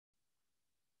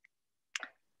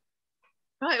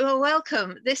Right, well,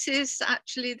 welcome. This is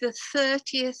actually the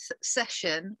 30th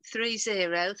session,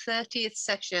 30th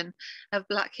session of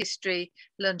Black History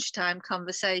Lunchtime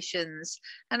Conversations.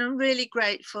 And I'm really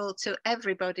grateful to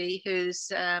everybody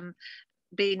who's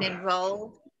been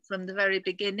involved from the very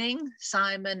beginning,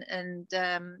 Simon and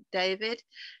David,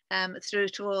 through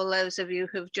to all those of you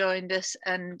who've joined us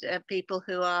and people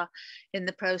who are in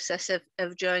the process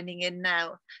of joining in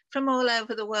now from all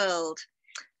over the world.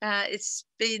 It's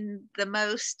been the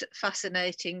most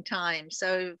fascinating time.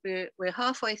 So we're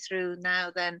halfway through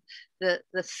now then the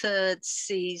third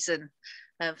season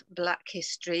of Black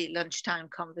History Lunchtime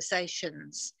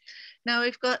Conversations. Now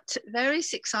we've got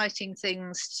various exciting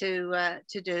things to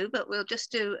do, but we'll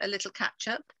just do a little catch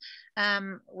up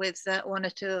with one or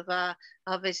two of our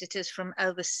visitors from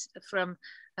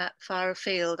far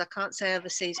afield. I can't say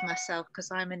overseas myself because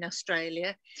I'm in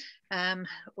Australia,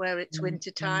 where it's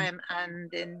winter time,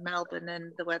 and in Melbourne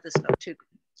and the weather's not too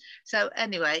good. So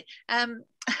anyway,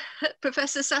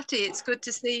 Professor Sati, it's good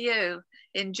to see you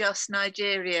in Jos,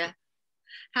 Nigeria.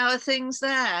 How are things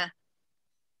there?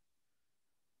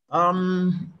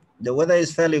 The weather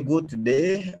is fairly good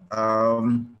today.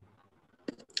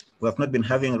 We have not been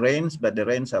having rains, but the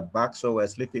rains are back, so we're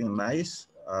sleeping nice.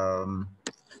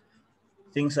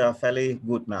 Things are fairly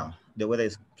good now. The weather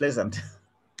is pleasant.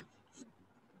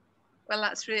 Well,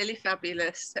 that's really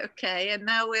fabulous. Okay, and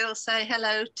now we'll say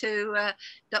hello to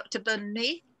Dr.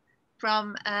 Bunny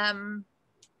from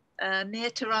near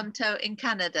Toronto in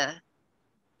Canada.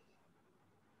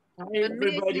 Hi,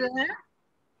 everybody.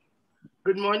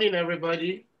 Good morning,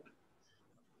 everybody.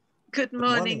 Good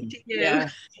morning to you. Yeah.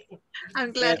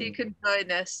 I'm glad you can join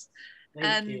us.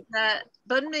 Thank you.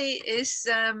 Bunny is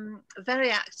very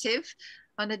active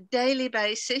on a daily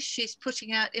basis. She's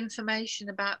putting out information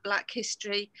about Black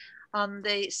history on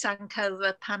the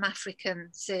Sankova Pan-African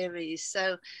series.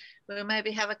 So we'll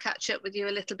maybe have a catch up with you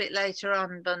a little bit later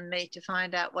on, Bunmi, to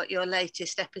find out what your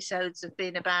latest episodes have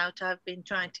been about. I've been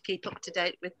trying to keep up to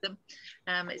date with them.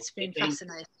 It's been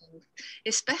fascinating,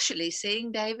 especially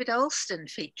seeing David Alston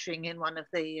featuring in one of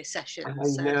the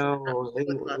sessions. I know,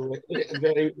 a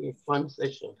very fun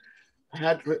session. I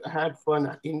had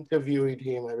fun interviewing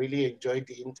him. I really enjoyed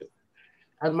the interview.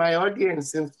 And my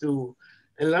audience seems to,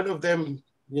 a lot of them,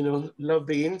 you know, love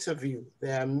the interview.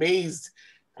 They're amazed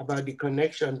about the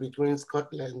connection between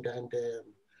Scotland and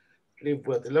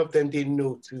Liverpool. A lot of them didn't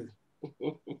know too.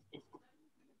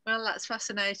 Well, that's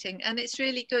fascinating. And it's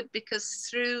really good because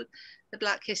through the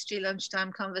Black History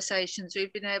Lunchtime Conversations,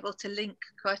 we've been able to link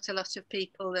quite a lot of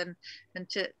people and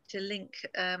to link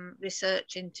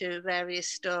research into various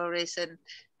stories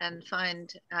and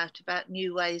find out about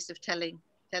new ways of telling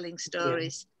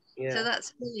stories. Yeah. So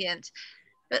that's brilliant.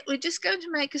 But we're just going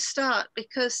to make a start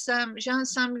because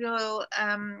Jean-Samuel,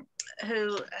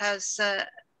 who has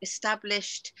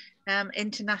established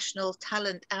international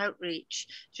talent outreach.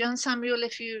 Jean-Samuel,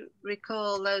 if you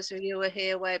recall, those of you who were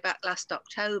here way back last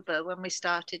October when we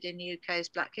started in UK's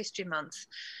Black History Month,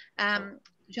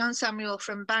 Jean-Samuel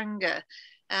from Bangor,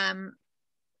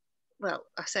 well,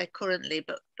 I say currently,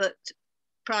 but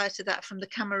prior to that from the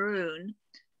Cameroon,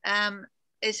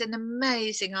 is an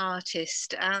amazing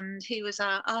artist, and he was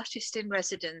our artist in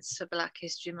residence for Black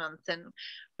History Month, and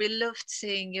we loved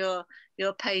seeing your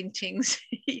paintings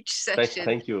each session.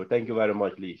 Thank you very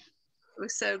much, Liz. It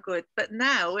was so good. But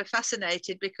now we're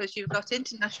fascinated because you've got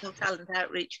international talent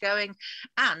outreach going,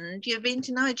 and you've been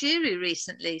to Nigeria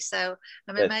recently, so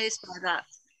I'm amazed by that.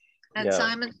 And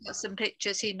Simon's got some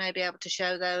pictures. He may be able to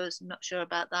show those. I'm not sure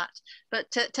about that.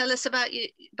 But tell us about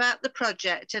the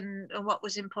project and what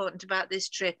was important about this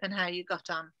trip and how you got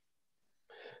on.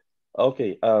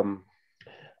 Okay. I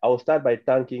will start by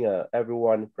thanking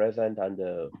everyone present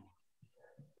and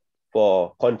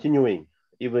for continuing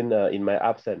even in my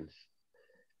absence.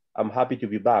 I'm happy to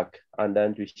be back and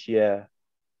then to share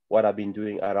what I've been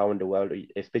doing around the world,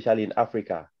 especially in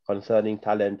Africa, concerning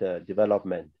talent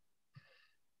development.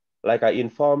 Like I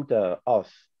informed us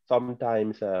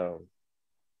sometimes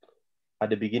at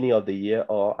the beginning of the year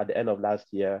or at the end of last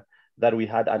year that we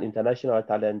had an international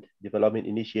talent development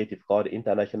initiative called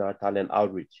International Talent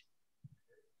Outreach,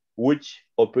 which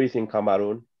operates in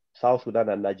Cameroon, South Sudan,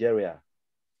 and Nigeria.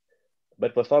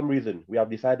 But for some reason, we have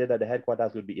decided that the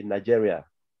headquarters will be in Nigeria,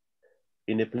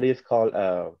 in a place called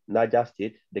Niger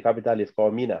State. The capital is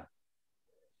called Mina.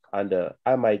 And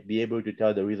I might be able to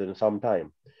tell the reason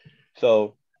sometime.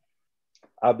 So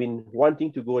I've been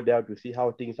wanting to go there to see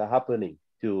how things are happening,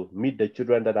 to meet the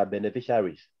children that are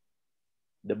beneficiaries,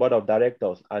 the board of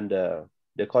directors and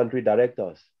the country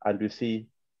directors, and to see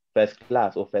first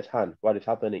class or first hand what is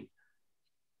happening.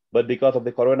 But because of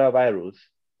the coronavirus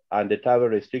and the travel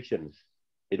restrictions,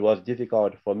 it was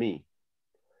difficult for me.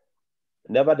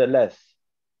 Nevertheless,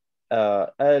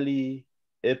 early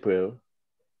April,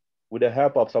 with the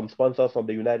help of some sponsors from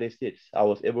the United States, I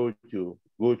was able to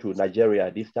go to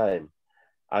Nigeria this time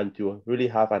and to really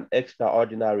have an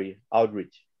extraordinary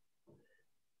outreach.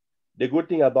 The good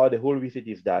thing about the whole visit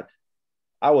is that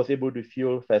I was able to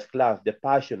feel first class the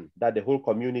passion that the whole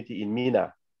community in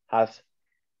MENA has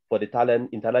for the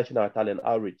international talent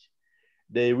outreach.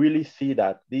 They really see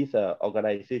that this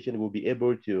organization will be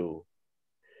able to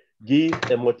give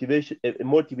a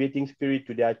motivating spirit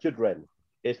to their children,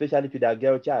 especially to their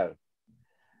girl child.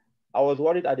 I was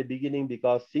worried at the beginning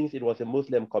because since it was a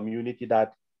Muslim community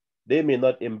that they may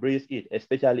not embrace it,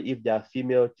 especially if their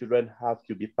female children have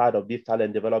to be part of this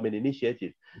talent development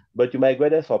initiative. But to my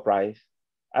greatest surprise,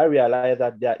 I realized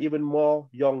that there are even more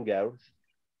young girls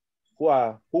who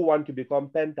want to become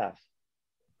painters.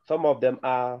 Some of them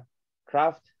are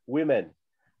craft women,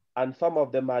 and some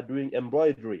of them are doing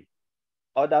embroidery.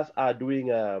 Others are doing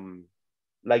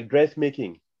like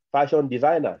dressmaking, fashion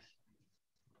designers.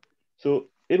 So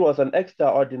it was an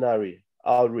extraordinary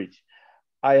outreach.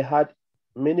 I had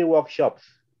many workshops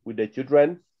with the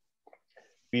children.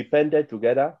 We painted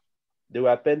together. There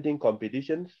were painting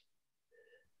competitions.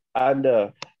 And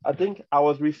I think I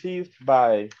was received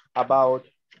by about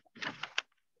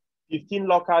 15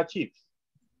 local chiefs.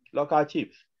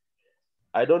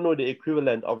 I don't know the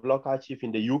equivalent of local chief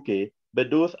in the UK, but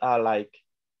those are like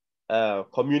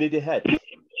community heads.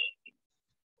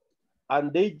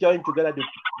 And they joined together.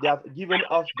 They have given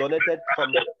us, donated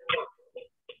from the...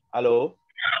 Hello?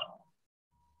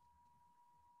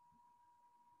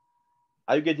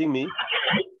 Are you getting me?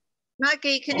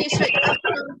 Maggie, can you switch off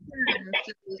your phone,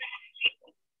 please?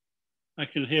 I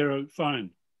can hear it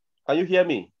fine. Can you hear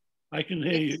me? I can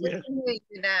hear you. We Yes. can hear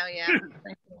you now, yeah.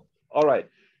 Thank you. All right.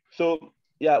 So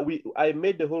yeah, I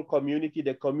made the whole community,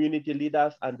 the community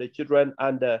leaders and the children,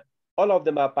 and all of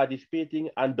them are participating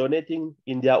and donating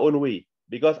in their own way,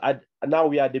 because now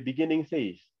we are at the beginning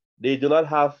phase. They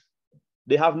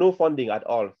have no funding at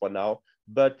all for now,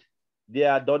 but they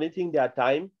are donating their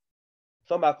time.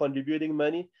 Some are contributing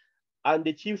money, and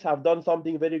the chiefs have done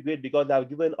something very great because they have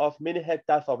given us many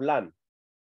hectares of land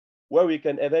where we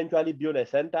can eventually build a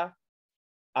center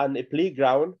and a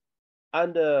playground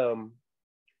and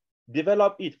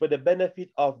develop it for the benefit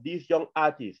of these young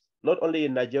artists, not only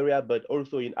in Nigeria, but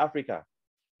also in Africa.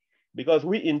 Because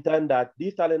we intend that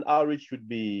this talent outreach should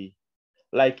be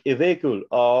like a vehicle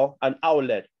or an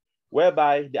outlet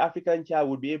whereby the African child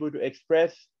would be able to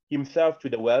express himself to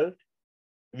the world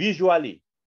visually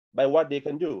by what they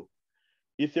can do.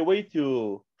 It's a way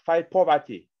to fight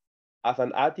poverty as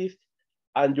an artist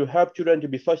and to help children to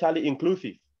be socially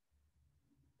inclusive.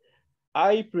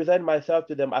 I present myself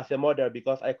to them as a model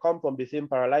because I come from the same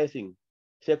paralyzing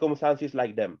circumstances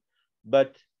like them.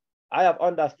 But I have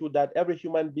understood that every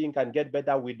human being can get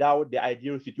better without the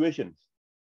ideal situations.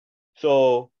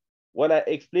 So when I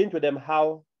explain to them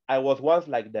how I was once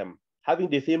like them, having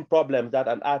the same problems that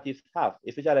an artist has,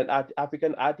 especially an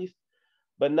African artist,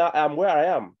 but now I'm where I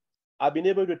am. I've been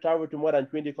able to travel to more than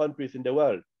 20 countries in the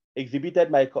world, exhibited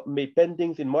my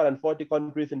paintings in more than 40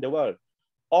 countries in the world,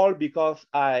 all because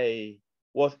I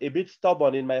was a bit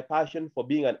stubborn in my passion for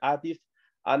being an artist,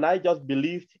 and I just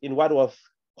believed in what was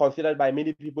considered by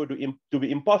many people to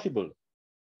be impossible.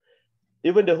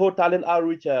 Even the whole talent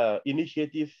outreach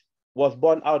initiative was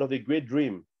born out of a great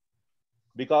dream,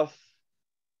 because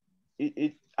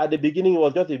at the beginning, it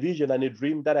was just a vision and a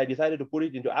dream that I decided to put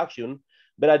it into action.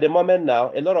 But at the moment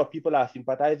now, a lot of people are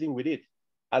sympathizing with it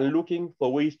and looking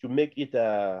for ways to make it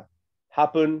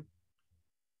happen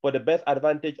for the best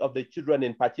advantage of the children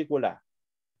in particular.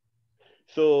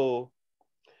 So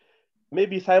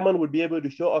maybe Simon would be able to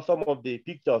show us some of the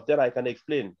pictures that I can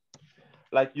explain.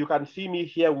 Like you can see me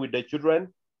here with the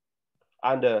children,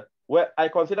 and where I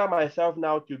consider myself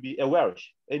now to be a Welsh.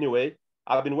 Anyway,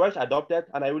 I've been Welsh adopted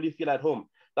and I really feel at home.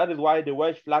 That is why the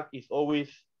Welsh flag is always,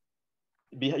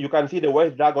 you can see the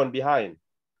Welsh dragon behind.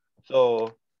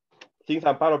 So since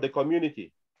I'm part of the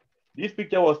community. This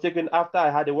picture was taken after I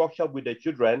had a workshop with the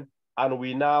children, and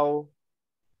we now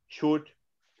showed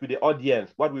to the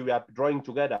audience what we were drawing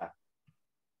together.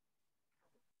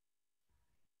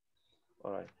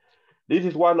 All right. This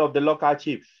is one of the local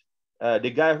chiefs,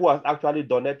 the guy who has actually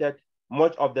donated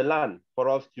much of the land for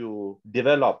us to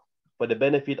develop for the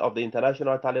benefit of the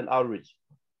international talent outreach.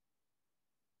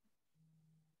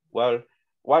 Well,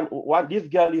 this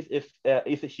girl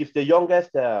she's the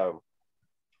youngest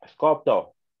sculptor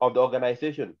of the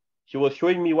organization. She was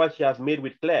showing me what she has made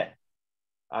with clay,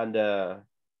 and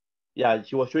yeah,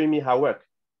 she was showing me her work.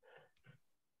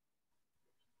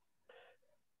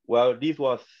 Well, this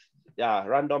was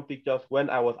random pictures when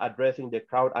I was addressing the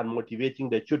crowd and motivating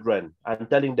the children and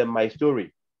telling them my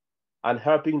story and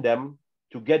helping them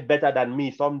to get better than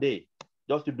me someday,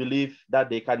 just to believe that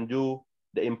they can do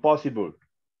the impossible.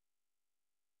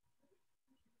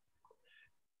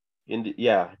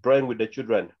 Drawing with the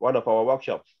children, one of our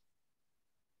workshops.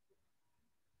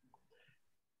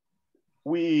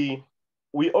 We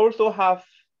also have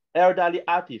elderly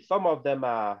artists. Some of them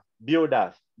are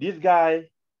builders. This guy,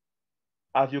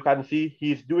 as you can see,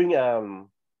 he's doing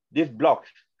these blocks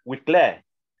with clay,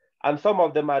 and some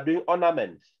of them are doing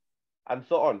ornaments and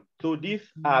so on. So these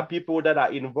are people that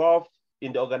are involved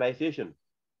in the organization,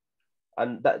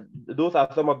 and those are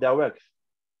some of their works.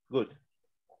 Good.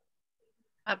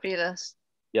 Fabulous.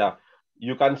 Yeah,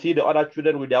 you can see the other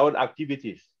children with their own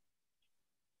activities.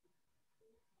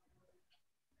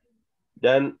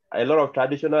 Then a lot of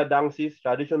traditional dances,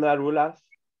 traditional rulers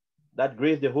that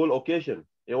graced the whole occasion.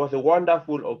 It was a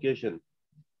wonderful occasion,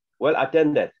 well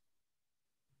attended.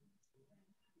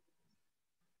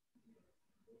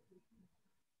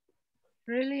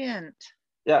 Brilliant.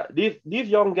 Yeah, this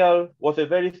young girl was a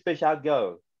very special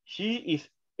girl. She is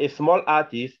a small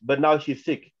artist, but now she's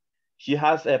sick. She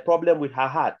has a problem with her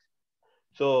heart.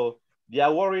 So they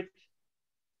are worried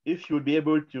if she would be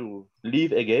able to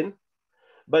live again.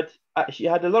 But she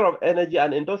had a lot of energy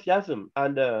and enthusiasm,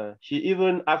 and she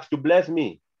even asked to bless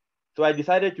me. So I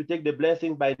decided to take the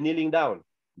blessing by kneeling down.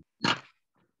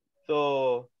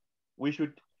 So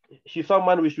she's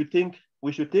someone we should think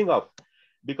of,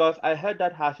 because I heard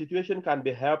that her situation can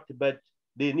be helped, but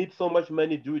they need so much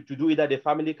money to do it that the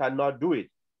family cannot do it.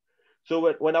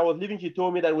 So when I was leaving, she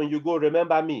told me that when you go,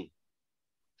 remember me.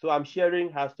 So I'm sharing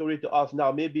her story to us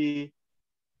now. Maybe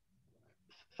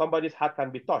somebody's heart can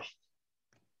be touched.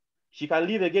 She can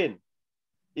live again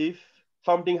if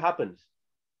something happens.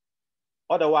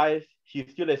 Otherwise, she's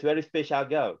still a very special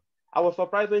girl. I was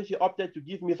surprised when she opted to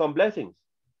give me some blessings,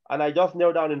 and I just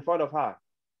knelt down in front of her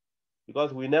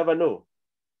because we never know.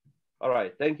 All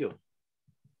right, thank you.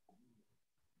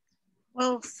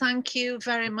 Well, thank you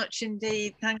very much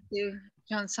indeed. Thank you,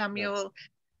 John Samuel.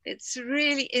 Yeah. It's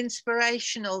really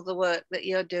inspirational, the work that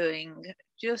you're doing,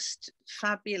 just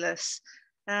fabulous.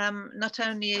 Not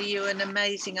only are you an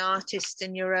amazing artist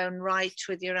in your own right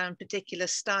with your own particular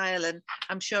style, and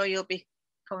I'm sure you'll be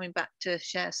coming back to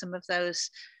share some of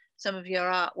your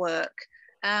artwork.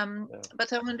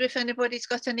 But I wonder if anybody's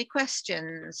got any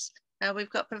questions. We've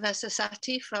got Professor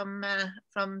Sati from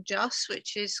Jos,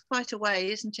 which is quite a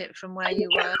way, isn't it, from where you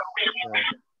were?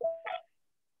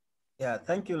 Yeah,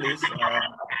 thank you, Liz. Do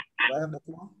I have the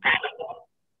floor?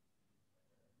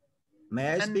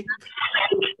 May I speak?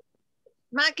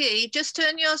 Maggie, just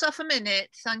turn yours off a minute.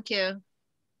 Thank you.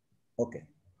 Okay.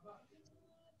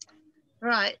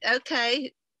 Right,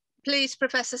 okay. Please,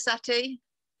 Professor Sati.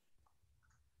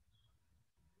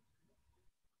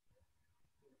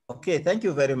 Okay, thank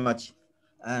you very much.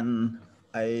 And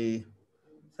I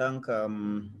thank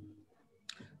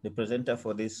the presenter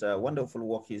for this wonderful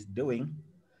work he's doing.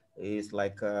 It's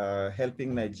like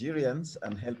helping Nigerians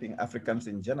and helping Africans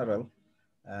in general.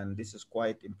 And this is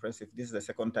quite impressive. This is the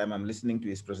second time I'm listening to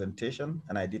his presentation,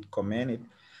 and I did commend it.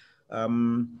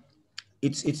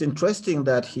 It's interesting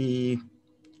that he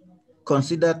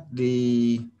considered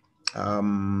the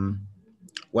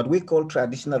what we call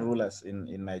traditional rulers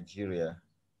in Nigeria.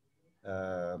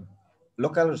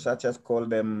 Local researchers call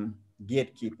them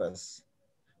gatekeepers.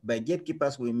 By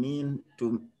gatekeepers, we mean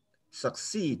to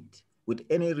succeed with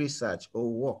any research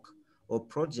or work or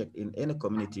project in any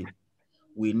community,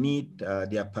 we need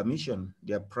their permission,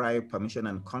 their prior permission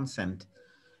and consent.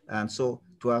 And so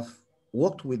to have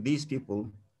worked with these people,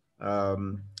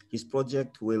 his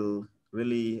project will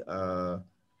really, the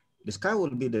sky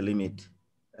will be the limit.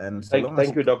 And so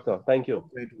thank you, Doctor. Thank you.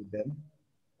 With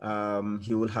them,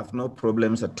 he will have no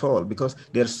problems at all, because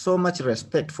there's so much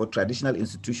respect for traditional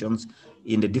institutions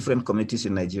in the different communities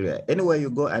in Nigeria. Anywhere you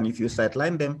go, and if you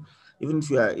sideline them, even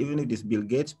if it's Bill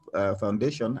Gates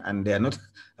Foundation and they are not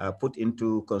put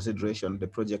into consideration, the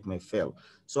project may fail.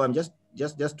 So I'm just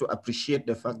to appreciate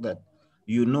the fact that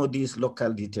you know these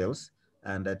local details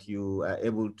and that you are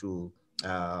able to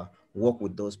work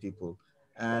with those people.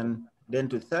 And then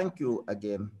to thank you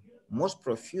again most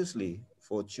profusely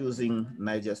for choosing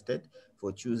Niger State,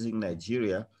 for choosing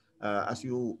Nigeria. As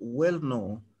you well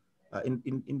know,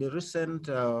 in the recent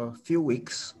few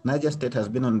weeks, Niger State has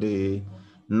been on the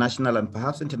national and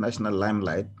perhaps international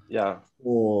limelight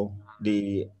for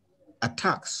the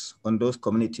attacks on those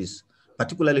communities,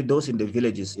 particularly those in the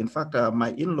villages. In fact,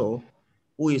 my in-law,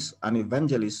 who is an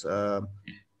evangelist,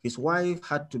 his wife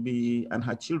had to be, and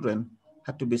her children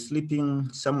had to be sleeping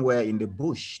somewhere in the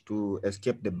bush to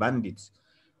escape the bandits.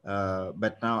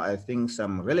 But now I think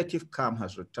some relative calm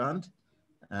has returned,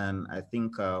 and I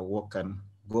think work can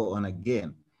go on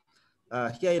again.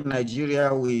 Here in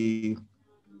Nigeria, we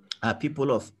are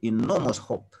people of enormous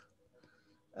hope,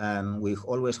 and we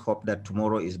always hope that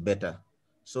tomorrow is better.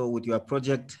 So with your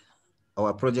project,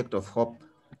 our project of hope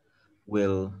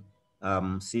will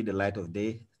see the light of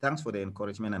day. Thanks for the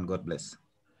encouragement, and God bless.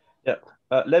 Yeah,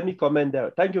 let me comment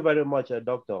there. Thank you very much,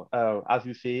 Doctor. As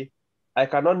you say, I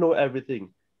cannot know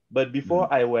everything, but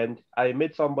before I went, I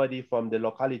met somebody from the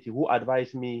locality who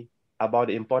advised me about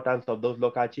the importance of those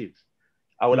local chiefs.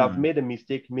 I would have made a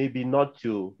mistake maybe not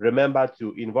to remember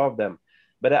to involve them,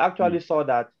 but I actually saw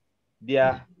that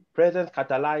their presence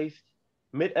catalyzed,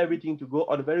 made everything to go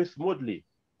on very smoothly.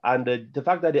 And the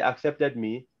fact that they accepted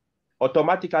me,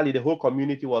 automatically the whole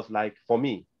community was like, for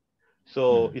me.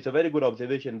 So it's a very good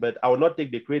observation, but I will not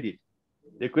take the credit.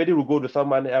 The credit will go to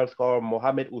someone else called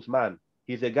Mohammed Usman.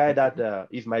 He's a guy that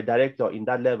is my director in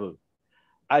that level.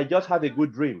 I just have a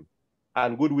good dream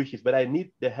and good wishes, but I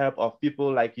need the help of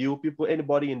people like you, people,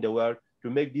 anybody in the world to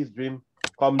make this dream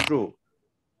come true.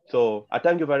 So I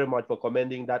thank you very much for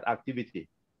commending that activity.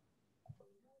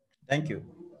 Thank you.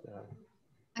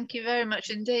 Thank you very much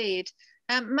indeed.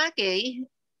 Maggie,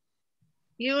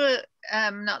 you were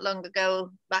not long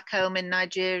ago back home in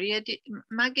Nigeria.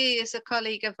 Maggie is a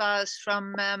colleague of ours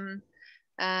from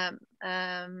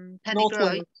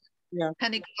Pennygroes. Yeah.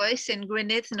 Pennygroes in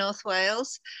Gwynedd, North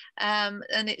Wales,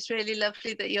 and it's really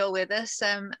lovely that you're with us.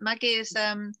 Maggie is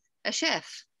a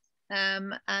chef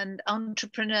and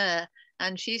entrepreneur,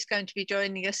 and she's going to be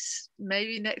joining us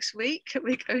maybe next week.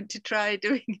 We're going to try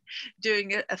doing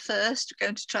a first. We're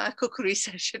going to try a cookery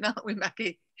session, aren't we,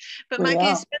 Maggie? But Maggie,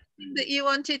 is there anything that you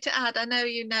wanted to add? I know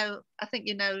you know. I think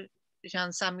you know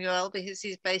Jean Samuel because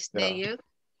he's based near you.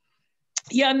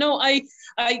 Yeah, no, I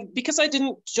because I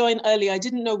didn't join early, I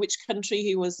didn't know which country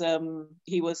he was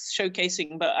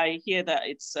showcasing, but I hear that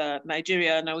it's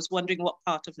Nigeria, and I was wondering what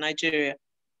part of Nigeria.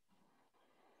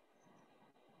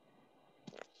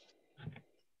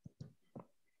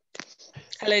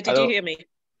 Hello, did you hear me?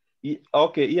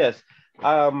 Okay, yes.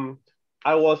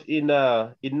 I was in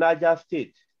Niger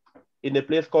State, in a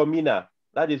place called Mina.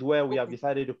 That is where we have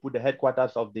decided to put the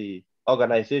headquarters of the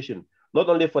organization, not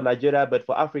only for Nigeria, but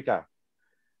for Africa.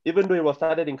 Even though it was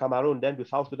started in Cameroon, then to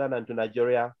South Sudan and to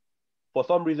Nigeria, for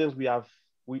some reasons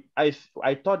I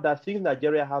thought that since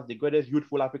Nigeria has the greatest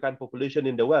youthful African population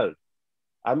in the world,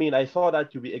 I mean, I saw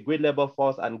that to be a great labor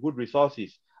force and good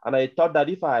resources. And I thought that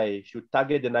if I should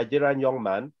target the Nigerian young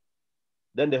man,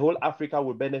 then the whole Africa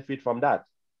would benefit from that.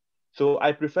 So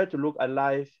I prefer to look at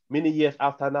life many years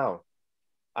after now.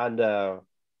 And that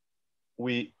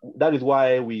is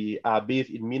why we are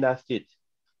based in Mina State.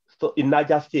 So in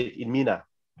Niger State, in Mina.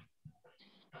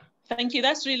 Thank you.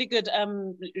 That's really good.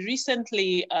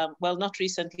 Recently, well, not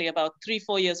recently, about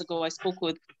 3-4 years ago, I spoke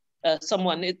with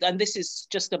someone, and this is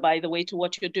just a by the way to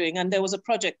what you're doing. And there was a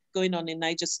project going on in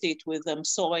Niger State with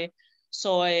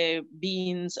soy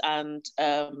beans and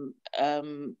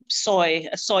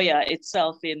soya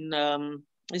itself in,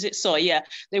 is it soy? Yeah,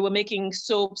 they were making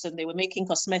soaps and they were making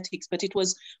cosmetics, but it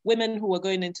was women who were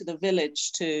going into the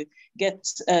village to get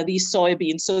these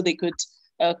soybeans so they could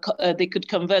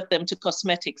convert them to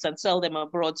cosmetics and sell them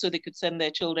abroad so they could send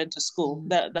their children to school.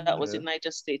 That was in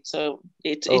Niger State. So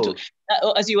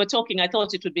as you were talking, I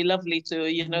thought it would be lovely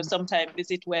to, sometime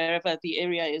visit wherever the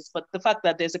area is. But the fact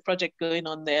that there's a project going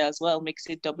on there as well makes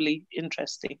it doubly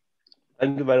interesting.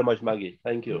 Thank you very much, Maggie.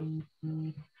 Thank you.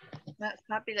 That's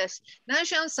fabulous. Now,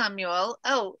 Jean Samuel.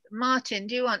 Oh, Martin,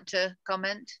 do you want to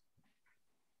comment?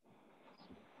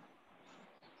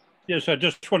 Yes, I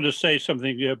just want to say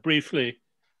something briefly.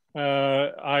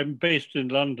 I'm based in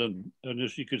London, and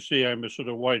as you can see, I'm a sort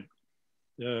of white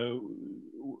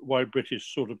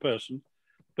British sort of person,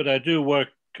 but I do work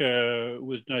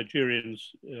with Nigerians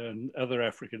and other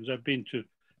Africans. I've been to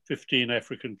 15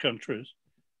 African countries.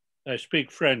 I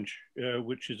speak French,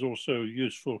 which is also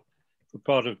useful for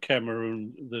part of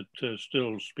Cameroon that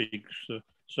still speaks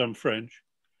some French,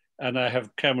 and I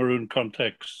have Cameroon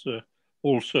contacts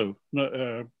also.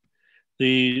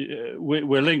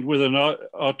 We're linked with an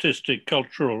artistic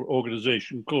cultural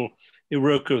organization called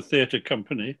Iroko Theatre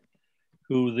Company,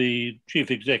 who the chief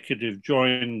executive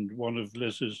joined one of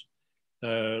Liz's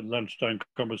lunchtime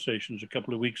conversations a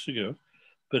couple of weeks ago.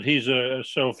 But he's a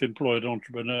self-employed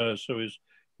entrepreneur, so he's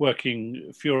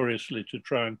working furiously to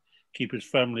try and keep his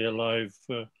family alive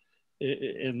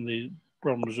in the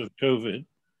problems of COVID.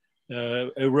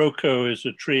 Iroko is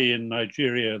a tree in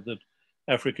Nigeria that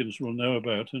Africans will know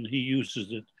about, and he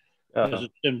uses it as a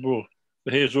symbol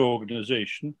for his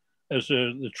organization as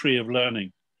the Tree of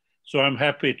Learning. So I'm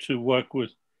happy to work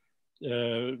with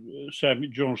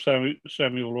John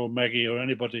Samuel or Maggie or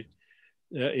anybody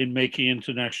in making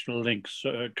international links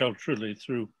culturally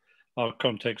through our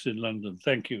contacts in London.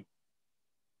 Thank you.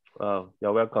 Wow,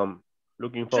 you're welcome.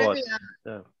 Looking forward.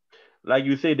 Yeah. Like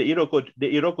you say, the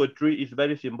Iroko tree is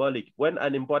very symbolic. When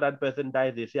an important person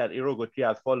dies, they say an Iroko tree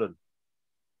has fallen.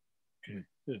 Okay.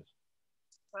 Yes.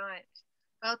 Right.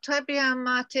 Well, très bien,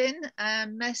 Martin.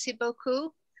 Merci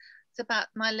beaucoup. It's about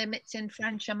my limits in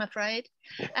French, I'm afraid.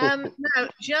 Now,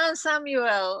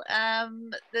 Jean-Samuel,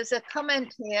 there's a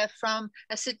comment here from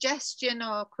a suggestion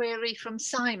or a query from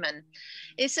Simon.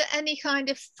 Is there any kind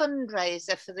of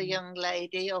fundraiser for the young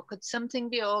lady, or could something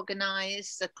be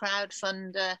organised, a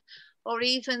crowdfunder, or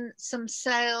even some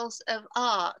sales of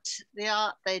art, the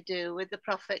art they do with the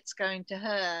profits going to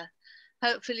her?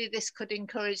 Hopefully this could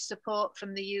encourage support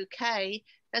from the UK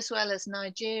as well as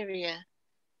Nigeria.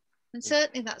 And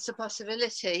certainly that's a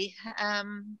possibility. I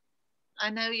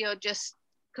know you're just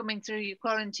coming through your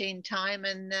quarantine time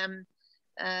and,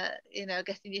 you know,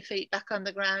 getting your feet back on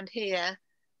the ground here.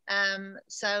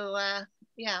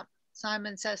 Yeah,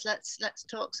 Simon says, let's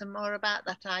talk some more about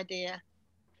that idea.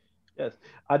 Yes,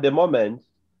 at the moment,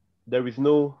 there is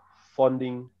no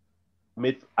funding.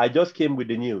 I just came with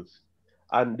the news.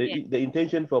 And the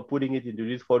intention for putting it into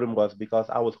this forum was because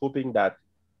I was hoping that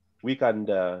we can,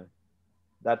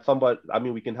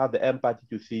 we can have the empathy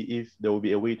to see if there will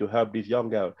be a way to help this young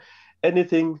girl.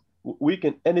 Anything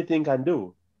can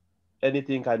do.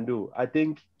 Anything can do. I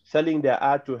think selling their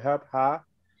art to help her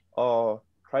or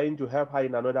trying to help her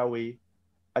in another way,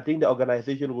 I think the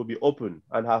organization will be open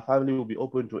and her family will be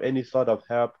open to any sort of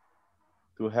help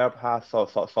to help her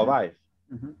survive.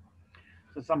 Mm-hmm.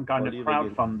 So some kind of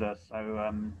crowdfunder.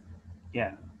 So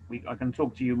yeah, I can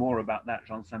talk to you more about that,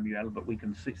 Jean-Samuel, but we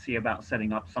can see about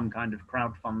setting up some kind of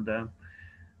crowdfunder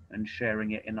and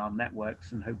sharing it in our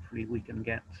networks, and hopefully we can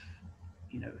get,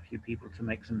 you know, a few people to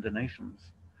make some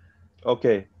donations.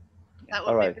 Okay. That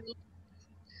would be brilliant.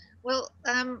 Well,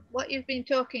 what you've been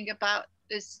talking about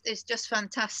is just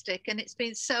fantastic, and it's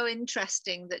been so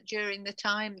interesting that during the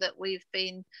time that we've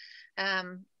been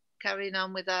carrying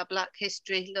on with our Black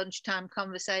History lunchtime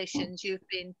conversations, you've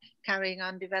been carrying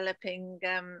on developing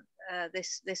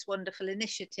this wonderful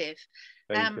initiative.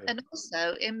 And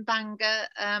also in Bangor,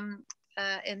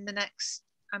 in the next,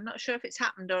 I'm not sure if it's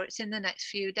happened or it's in the next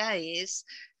few days,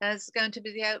 there's going to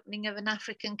be the opening of an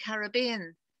African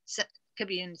Caribbean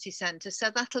community centre. So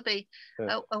that'll be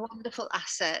a wonderful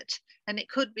asset, and it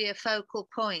could be a focal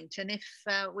point. And if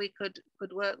we could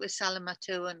work with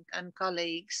Salamatu and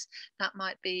colleagues, that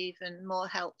might be even more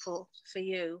helpful for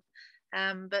you.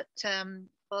 But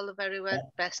all the very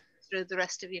best through the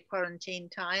rest of your quarantine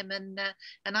time. And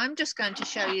I'm just going to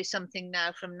show you something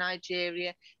now from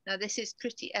Nigeria. Now this is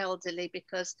pretty elderly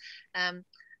because I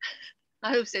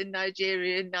was in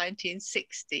Nigeria in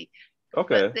 1960.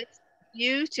 Okay. But this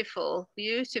beautiful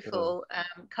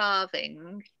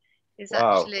carving is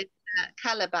actually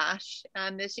calabash,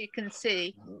 and as you can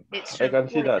see, it's I can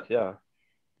see that, yeah.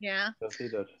 Yeah. I can see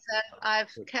that. So I've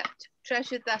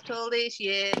treasured that all these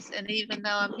years, and even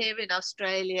though I'm here in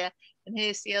Australia, and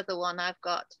here's the other one I've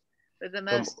got with the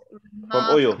most from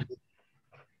Oyo.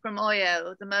 From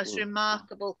Oyo, the most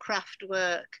remarkable craft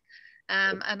work.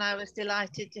 And I was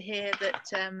delighted to hear that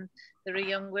there are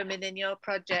young women in your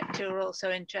project who are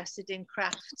also interested in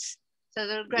crafts. So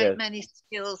there are a great many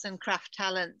skills and craft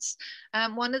talents.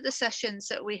 One of the sessions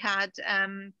that we had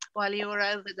while you were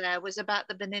over there was about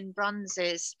the Benin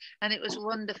bronzes, and it was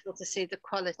wonderful to see the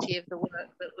quality of the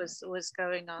work that was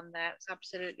going on there. It's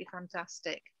absolutely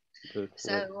fantastic. Good,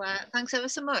 so thanks ever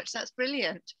so much. That's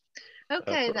brilliant.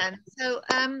 Okay then. So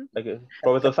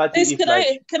Professor Sati,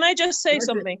 can I just say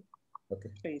something? Okay.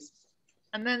 Please.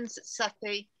 And then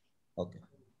Sati. Okay.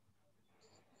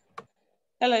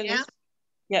 Hello, Liz. Yeah.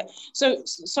 Yeah. So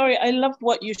sorry, I loved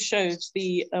what you showed,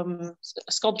 the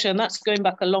sculpture, and that's going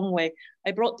back a long way.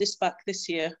 I brought this back this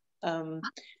year. And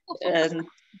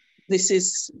this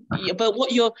is, but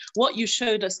what you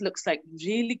showed us looks like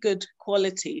really good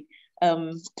quality.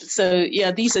 So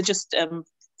yeah, these are just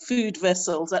food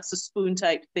vessels. That's a spoon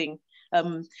type thing.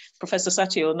 Professor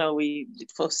Sati will know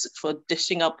for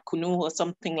dishing up kunu or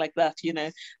something like that, you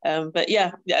know. But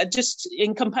yeah, just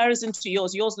in comparison to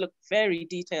yours look very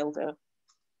detailed.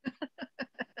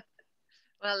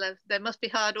 Well, they must be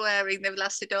hard wearing. They've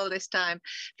lasted all this time.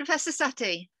 Professor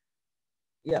Sati.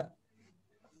 Yeah,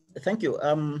 thank you.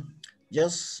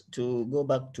 Just to go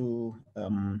back to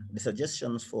the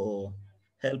suggestions for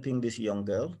helping this young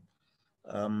girl.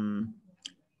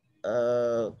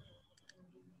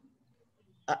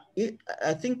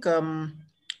 I think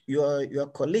your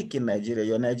colleague in Nigeria,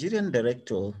 your Nigerian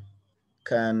director,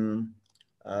 can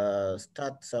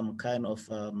start some kind of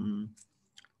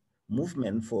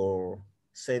movement for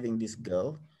saving this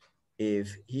girl.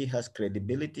 If he has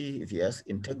credibility, if he has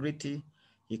integrity,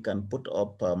 he can put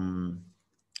up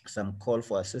some call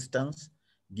for assistance,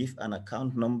 give an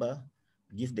account number,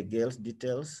 give the girl's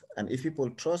details, and if people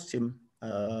trust him,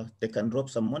 they can drop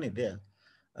some money there.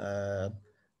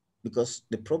 Because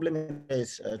the problem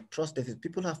is trust deficit.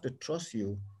 People have to trust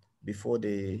you before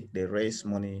they raise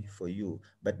money for you.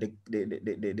 But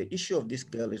the issue of this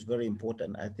girl is very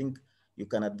important. I think you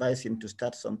can advise him to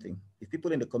start something. If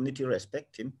people in the community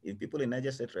respect him, if people in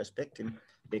Niger State respect him,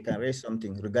 they can raise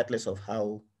something regardless of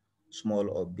how small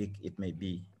or big it may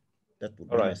be. That would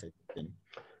be my suggestion.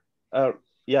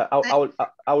 Yeah,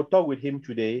 I will talk with him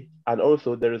today. And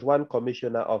also there is one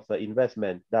commissioner of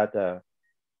investment that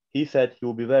he said he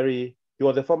will be he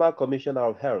was a former commissioner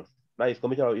of health, now he's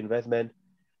commissioner of investment.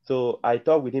 So I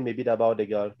talked with him a bit about the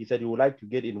girl. He said he would like to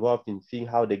get involved in seeing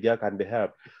how the girl can be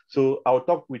helped. So I'll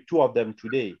talk with two of them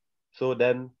today. So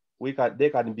then they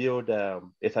can build a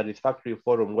satisfactory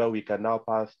forum where we can now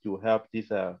pass to help this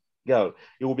girl.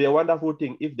 It would be a wonderful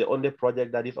thing if the only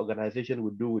project that this organization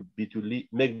would do would be to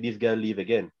make this girl live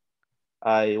again.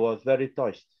 I was very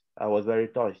touched. I was very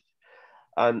touched.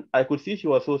 And I could see she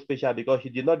was so special because she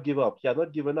did not give up. She has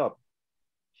not given up.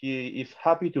 She is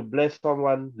happy to bless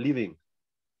someone living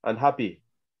and happy.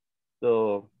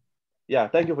 So yeah,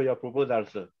 thank you for your proposal,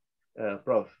 sir.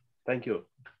 Prof. Thank you.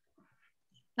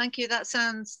 Thank you. That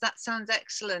sounds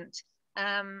excellent.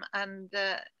 And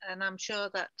I'm sure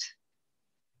that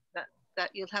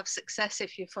you'll have success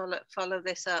if you follow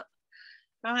this up.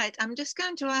 Right, I'm just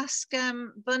going to ask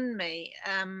Bunmi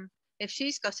if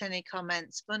she's got any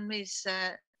comments. Bunmi's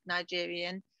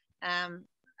Nigerian,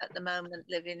 at the moment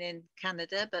living in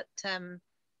Canada, but have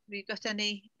you got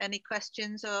any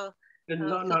questions or?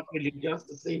 No, not really. Just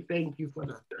to say thank you for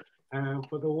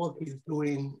the work he's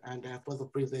doing and for the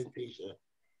presentation.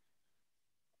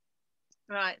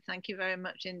 Right, thank you very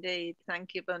much indeed.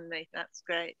 Thank you, Bunmi. That's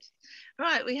great.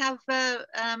 Right, we have.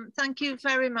 Thank you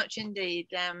very much indeed,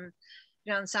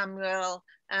 John Samuel.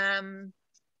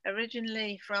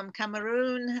 Originally from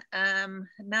Cameroon,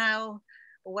 now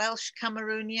Welsh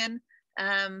Cameroonian.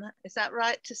 Is that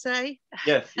right to say?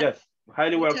 Yes, yes.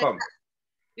 Highly welcome.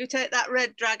 You take that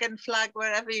red dragon flag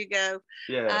wherever you go.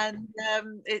 Yeah. And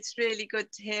it's really good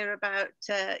to hear about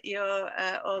your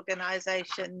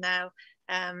organisation now,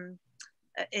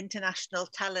 International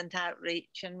Talent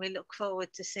Outreach, and we look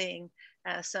forward to seeing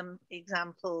some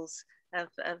examples of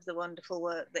the wonderful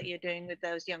work that you're doing with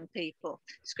those young people.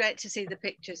 It's great to see the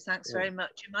pictures. Thanks very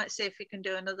much. You might see if we can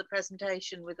do another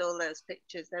presentation with all those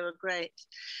pictures. They were great.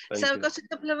 So we've got a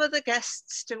couple of other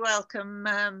guests to welcome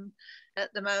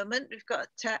at the moment. We've got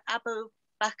Abu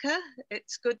Bakr.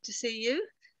 It's good to see you.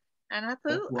 And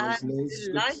Abu, I'm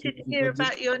delighted to hear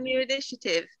about your new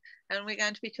initiative. And we're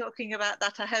going to be talking about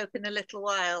that, I hope, in a little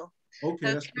while. Okay,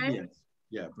 that's brilliant.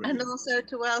 Yeah, brilliant. And also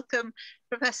to welcome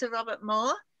Professor Robert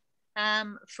Moore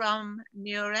from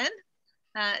Nuren.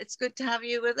 It's good to have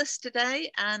you with us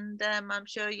today, and I'm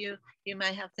sure you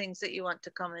may have things that you want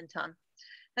to comment on.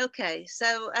 Okay,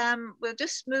 so we'll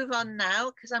just move on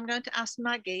now because I'm going to ask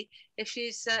Maggie if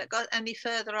she's got any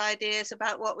further ideas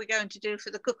about what we're going to do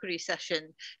for the cookery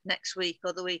session next week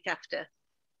or the week after.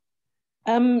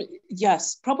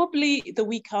 Yes, probably the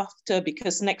week after,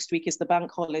 because next week is the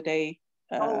bank holiday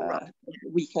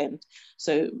weekend,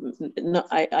 so not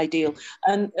ideal.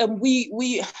 And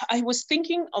I was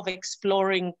thinking of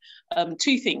exploring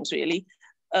two things really.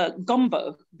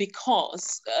 Gumbo,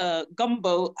 because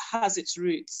gumbo has its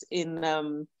roots in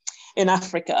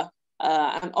Africa,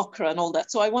 and okra and all that.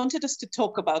 So I wanted us to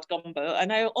talk about gumbo,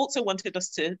 and I also wanted us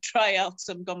to try out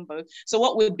some gumbo. So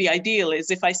what would be ideal is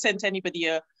if I sent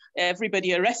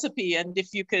everybody a recipe, and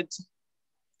if you could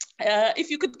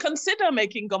consider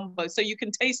making gumbo so you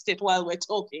can taste it while we're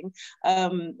talking.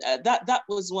 That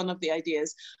was one of the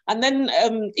ideas. And then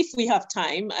if we have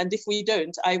time, and if we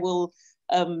don't, I will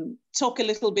talk a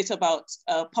little bit about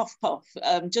puff puff,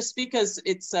 just because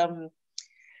it's a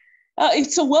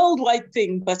worldwide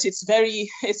thing, but it's very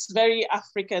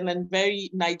African and very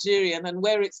Nigerian, and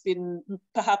where it's been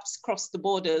perhaps crossed the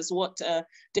borders, what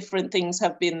different things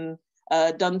have been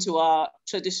done to our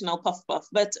traditional puff puff.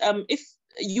 But if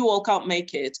you all can't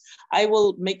make it, I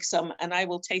will make some and I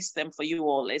will taste them for you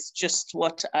all. It's just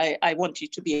what I want you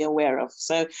to be aware of.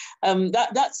 So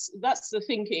that's the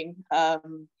thinking.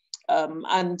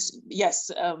 And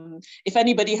yes, if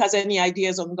anybody has any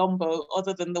ideas on gumbo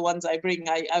other than the ones I bring,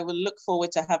 I will look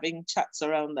forward to having chats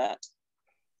around that.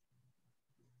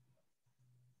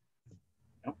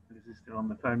 is still on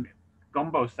the phone.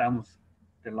 Gombo sounds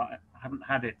delightful. I haven't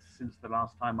had it since the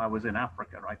last time I was in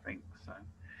Africa, I think. So.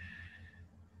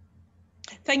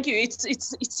 Thank you.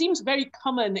 It seems very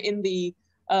common in the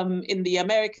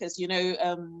Americas, you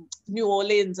know, New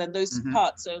Orleans and those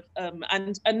parts of,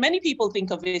 and many people think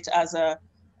of it as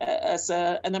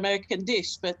an American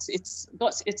dish, but it's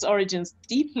got its origins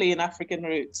deeply in African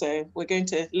roots. So we're going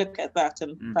to look at that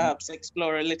and perhaps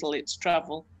explore a little its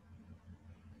travel.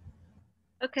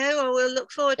 Okay, well, we'll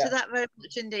look forward to that very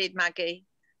much indeed, Maggie.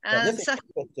 Just a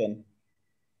quick question.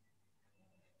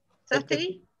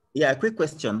 Sati? Yeah, a quick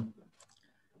question.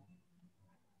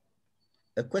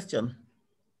 A question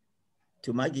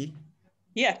to Maggie.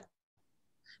 Yeah.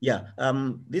 Yeah.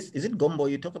 This is it gombo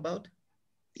you talk about?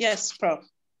 Yes, Prof.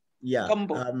 Yeah.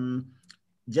 Gombo.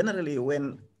 Generally,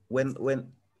 when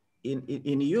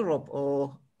in Europe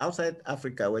or outside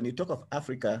Africa, when you talk of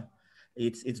Africa,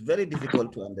 it's very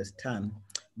difficult to understand.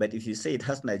 But if you say it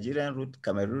has Nigerian root,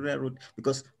 Cameroonian root,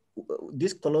 because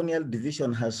this colonial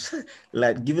division has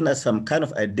like given us some kind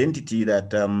of identity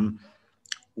that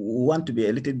we want to be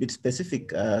a little bit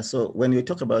specific. So when we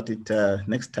talk about it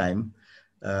next time,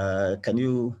 can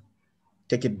you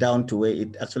take it down to where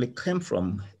it actually came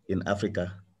from in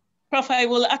Africa? Prof, I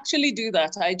will actually do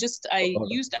that. I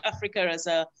used Africa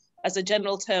as a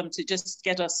general term to just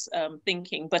get us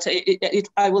thinking, but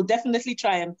I will definitely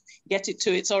try and get it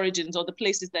to its origins or the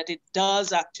places that it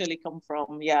does actually come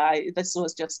from. Yeah, this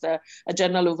was just a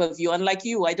general overview. And like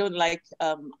you, I don't like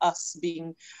us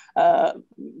being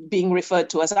referred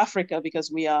to as Africa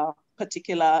because we are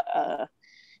particular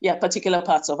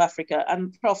parts of Africa.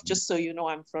 And Prof, just so you know,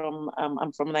 I'm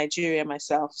from Nigeria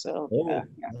myself. So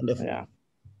wonderful. Yeah.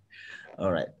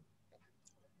 All right.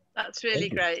 That's really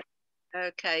great.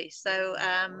 Okay, so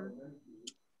I'm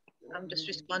just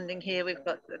responding here. We've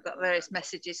got various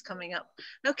messages coming up.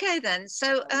 Okay, then.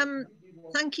 So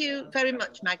thank you very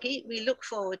much, Maggie. We look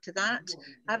forward to that.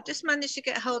 I've just managed to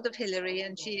get hold of Hilary,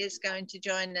 and she is going to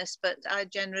join us. But I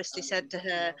generously said to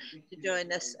her to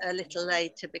join us a little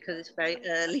later because it's very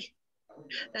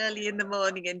early in the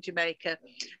morning in Jamaica.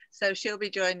 So she'll be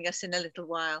joining us in a little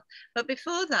while. But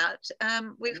before that,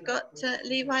 we've got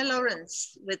Levi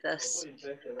Lawrence with us.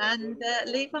 And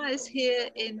Levi is here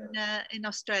in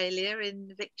Australia,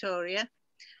 in Victoria.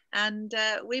 And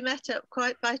we met up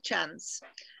quite by chance.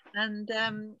 And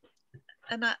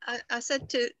I said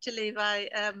to Levi,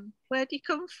 where do you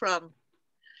come from?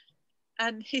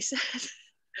 And he said,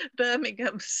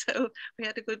 Birmingham. So we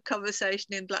had a good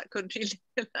conversation in Black Country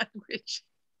language.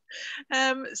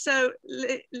 So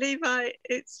Levi,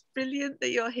 it's brilliant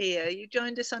that you're here. You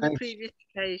joined us on a previous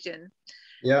occasion.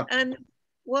 Yeah. And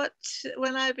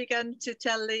when I began to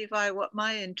tell Levi what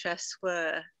my interests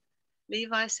were,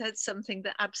 Levi said something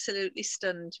that absolutely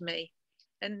stunned me.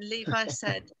 And Levi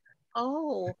said,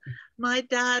 oh, my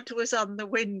dad was on the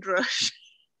Windrush.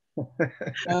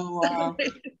 Oh, wow.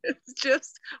 It's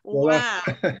just, wow.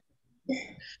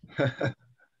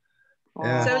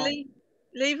 Yeah. So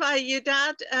Levi, your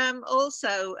dad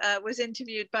also was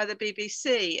interviewed by the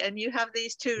BBC, and you have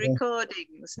these two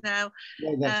recordings. Now,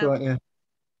 that's right, yeah.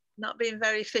 Not being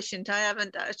very efficient, I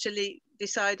haven't actually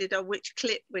decided on which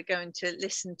clip we're going to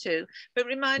listen to. But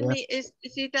remind me, is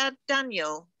your dad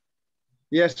Daniel?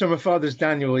 Yes, so my father's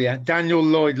Daniel, yeah. Daniel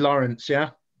Lloyd Lawrence, yeah.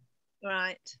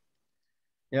 Right.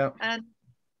 Yeah. And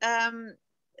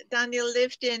Daniel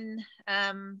lived in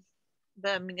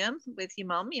Birmingham with your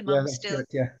mum. Your mum's still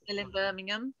in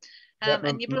Birmingham,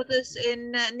 and your brother's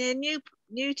in near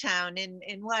Newtown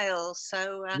in Wales.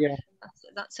 So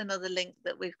that's another link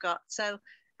that we've got. So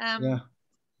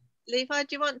Levi,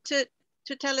 do you want to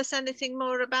tell us anything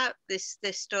more about this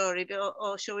story,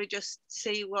 or shall we just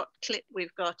see what clip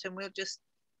we've got, and we'll just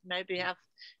maybe have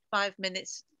 5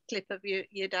 minutes clip of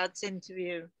your dad's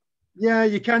interview? Yeah,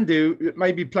 you can do.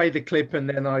 Maybe play the clip and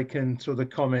then I can sort of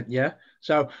comment. Yeah.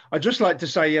 So I'd just like to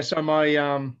say, yes, so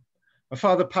my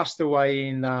father passed away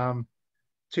in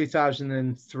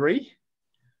 2003,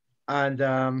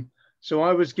 and so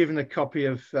I was given a copy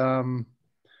of the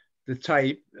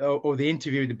tape or the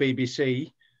interview with the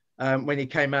BBC when he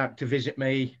came out to visit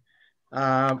me,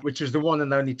 which was the one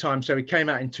and only time. So he came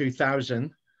out in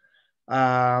 2000,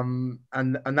 and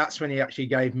that's when he actually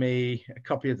gave me a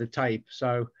copy of the tape.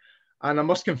 So. And I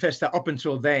must confess that up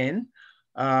until then,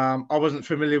 I wasn't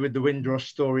familiar with the Windrush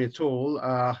story at all.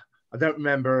 I don't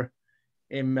remember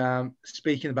him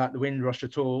speaking about the Windrush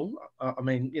at all. I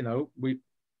mean, you know, we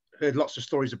heard lots of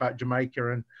stories about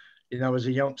Jamaica, and, you know, as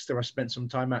a youngster, I spent some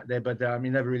time out there, but he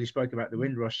never really spoke about the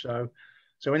Windrush. So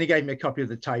when he gave me a copy of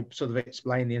the tape, sort of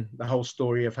explaining the whole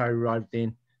story of how he arrived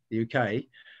in the UK,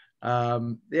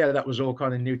 yeah, that was all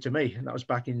kind of new to me. And that was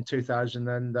back in 2000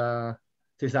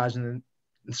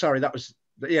 sorry, that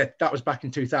was back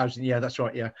in 2000. Yeah, that's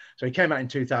right. Yeah. So he came out in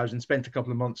 2000, spent a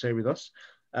couple of months here with us.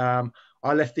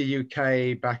 I left the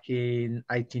UK back in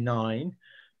 '89.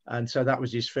 And so that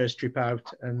was his first trip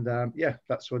out. And yeah,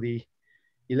 that's what he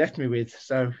left me with.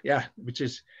 So yeah, which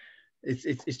is,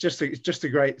 it's just a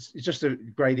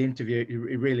great interview.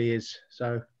 It really is.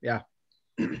 So yeah.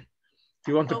 Do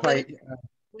you want to play?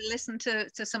 We'll listen to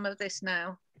some of this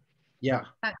now. Yeah.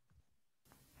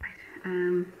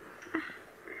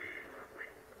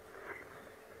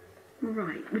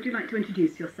 Right. Would you like to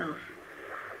introduce yourself?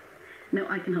 No,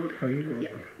 I can hold it. Oh, you do?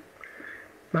 Yeah.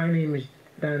 My name is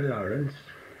Dan Lawrence,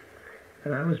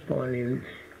 and I was born in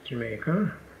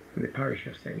Jamaica, in the parish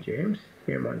of St. James,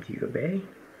 near Montego Bay.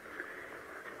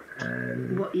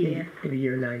 And what year? In the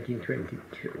year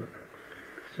 1922.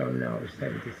 So I'm now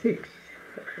 76.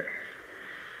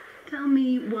 Tell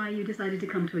me why you decided to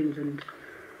come to England.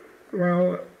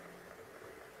 Well,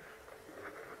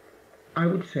 I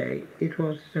would say it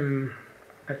was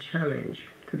a challenge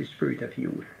to the spirit of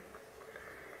youth.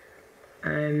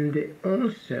 And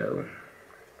also,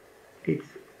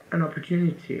 it's an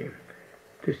opportunity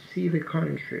to see the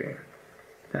country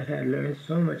that I learned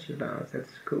so much about at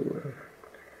school.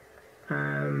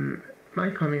 My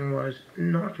coming was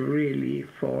not really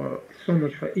so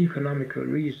much for economical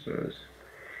reasons,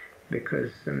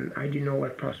 because I didn't know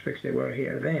what prospects there were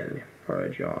here then for a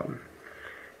job.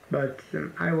 But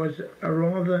I was a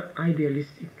rather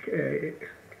idealistic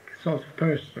sort of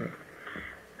person,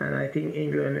 and I think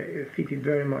England fitted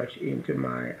very much into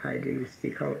my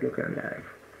idealistic outlook on life.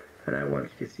 And I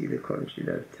wanted to see the country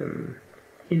that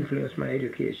influenced my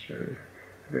education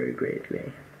very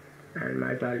greatly and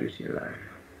my values in life.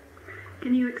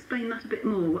 Can you explain that a bit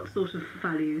more? What sort of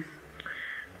values?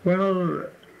 Well,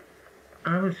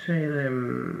 I would say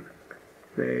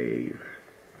the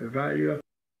value of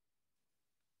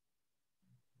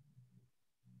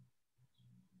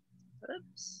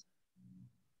Oops.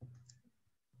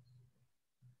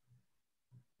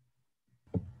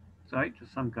 Sorry,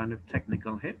 just some kind of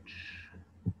technical hitch.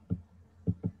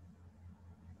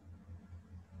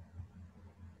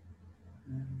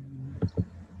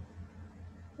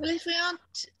 Well, if we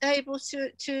aren't able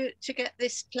to get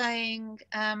this playing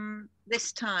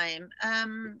this time,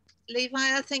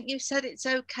 Levi, I think you said it's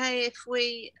okay if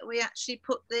we actually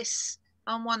put this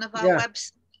on one of our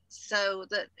websites so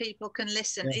that people can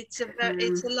listen. Yeah.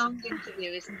 It's a long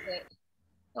interview, isn't it?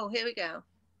 Oh, here we go.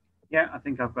 Yeah, I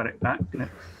think I've got it back.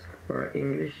 For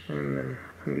English and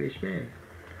Englishmen,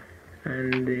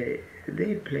 and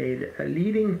they played a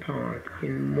leading part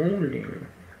in molding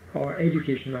our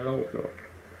educational outlook.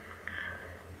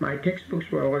 My textbooks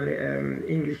were all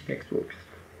English textbooks,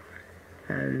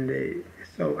 and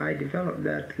so I developed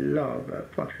that love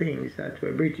for things that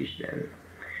were British then.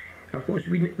 Of course,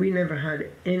 we never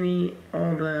had any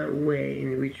other way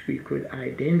in which we could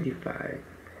identify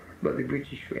but the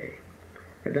British way.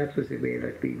 And that was the way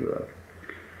that we grew up.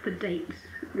 The dates,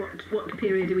 what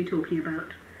period are we talking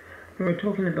about? We're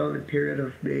talking about the period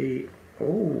of the,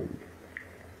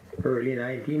 early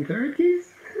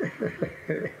 1930s.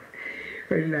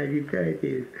 Early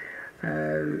 1930s.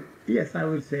 Yes, I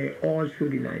would say all through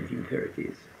the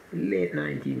 1930s, late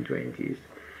 1920s,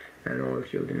 and all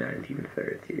through the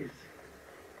 1930s.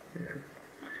 Yeah.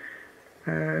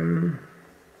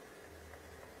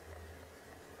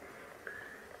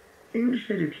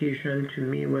 English education to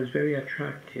me was very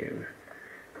attractive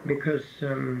because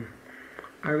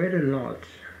I read a lot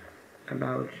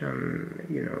about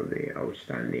the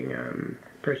outstanding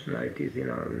personalities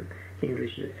in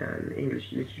English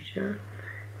literature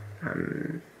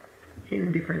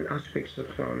in different aspects of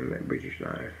British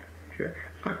life. Sure.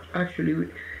 Actually,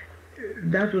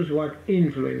 that was what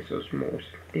influenced us most.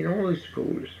 In all the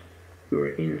schools, we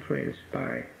were influenced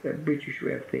by the British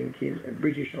way of thinking, a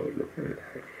British outlook on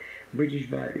life, British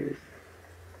values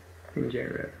in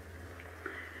general.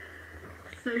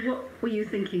 So what were you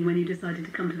thinking when you decided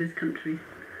to come to this country?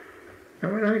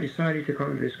 Now, when I decided to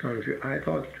come to this country, I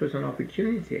thought it was an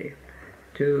opportunity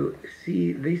to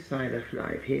see this side of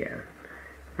life here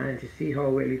and to see how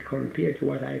well it compared to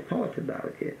what I thought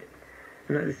about it.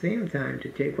 And at the same time, to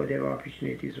take whatever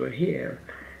opportunities were here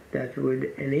that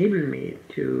would enable me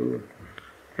to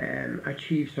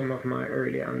achieve some of my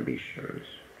early ambitions.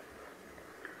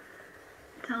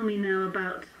 Tell me now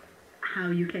about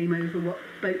how you came over, what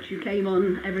boat you came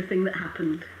on, everything that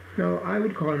happened. No, I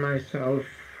would call myself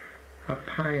a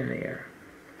pioneer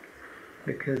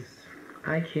because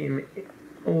I came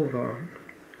over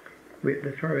with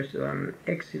the first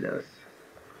exodus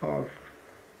of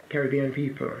Caribbean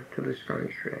people to this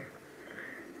country.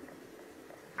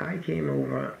 I came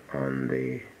over on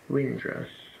the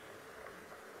Windrush,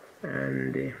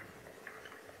 and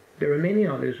there were many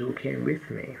others who came with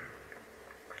me.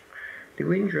 The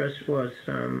Windrush was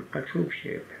a troop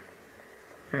ship,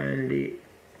 and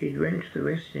it went to the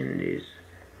West Indies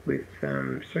with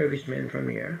servicemen from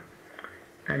here,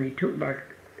 and it took back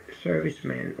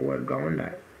servicemen who had gone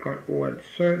back, who had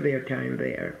served their time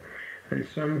there, and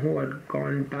some who had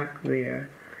gone back there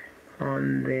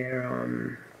on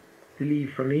their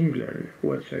leave from England,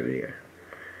 who had served there.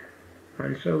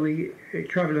 And so we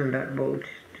traveled on that boat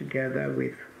together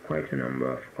with quite a number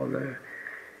of other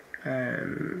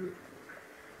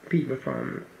people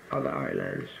from other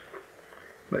islands.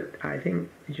 But I think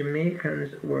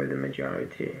Jamaicans were the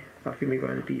majority of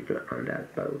immigrant people on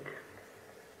that boat.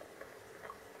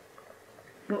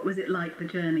 What was it like, the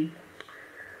journey?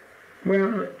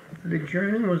 Well, the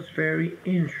journey was very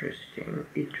interesting.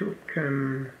 It took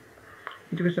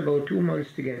us about 2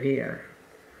 months to get here.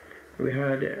 We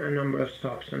had a number of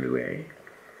stops on the way.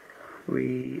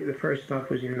 The first stop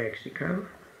was in Mexico,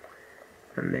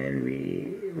 and then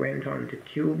we went on to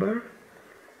Cuba.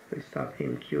 We stopped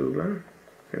in Cuba,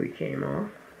 and we came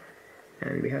off,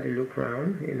 and we had a look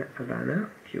around in Havana,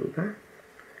 Cuba.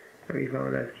 And we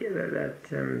found that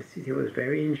that city was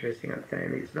very interesting at the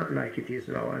time. It's not like it is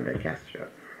now under Castro.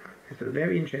 It's a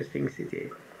very interesting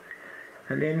city.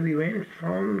 And then we went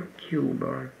from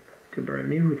Cuba to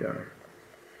Bermuda,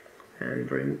 and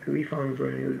we found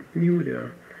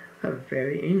Bermuda a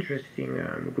very interesting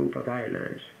group of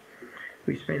islands.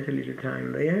 We spent a little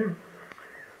time there,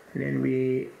 and then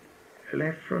we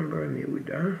left from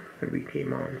Bermuda and we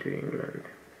came on to England.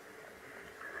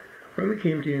 When we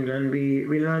came to England,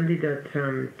 we landed at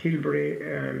Tilbury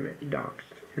Docks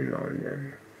in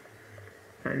London,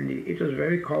 and it was a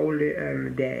very cold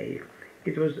day.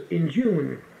 It was in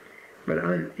June, but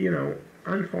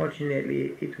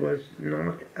unfortunately it was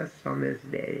not a summer's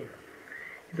day.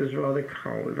 It was rather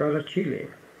cold, rather chilly.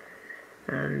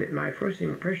 And my first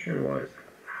impression was,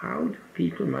 how do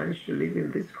people manage to live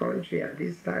in this country at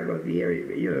this time of the year,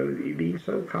 it being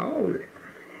so cold?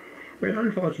 Well,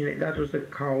 unfortunately, that was a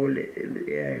cold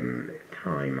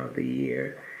time of the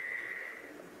year.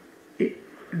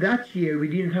 That year, we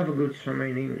didn't have a good summer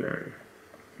in England.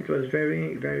 It was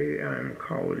very, very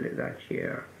cold that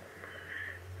year.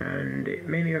 And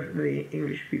many of the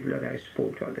English people that I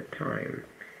spoke to at the time,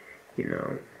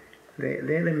 they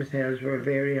themselves were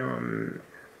very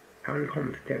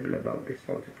uncomfortable about the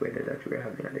sort of weather that we were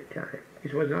having at the time.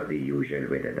 It was not the usual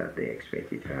weather that they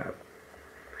expected to have.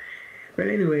 Well,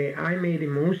 anyway, I made the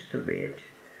most of it.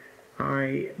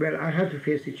 I had to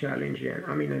face the challenge.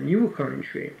 I'm in a new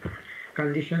country.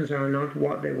 Conditions are not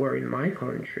what they were in my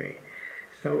country.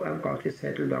 So I've got to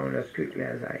settle down as quickly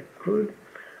as I could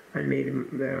and made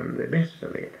the best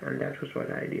of it. And that was what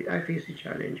I did. I faced the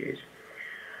challenges.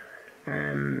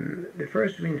 The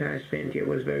first winter I spent here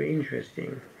was very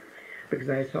interesting because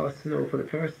I saw snow for the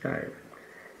first time.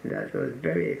 That was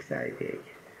very exciting.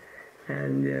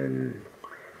 And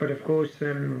but of course,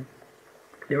 there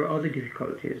were other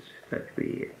difficulties that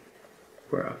we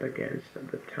were up against at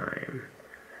the time.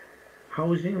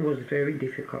 Housing was very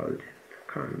difficult to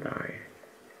come by,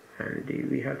 and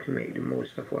we had to make the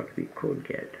most of what we could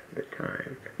get at the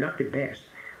time. Not the best,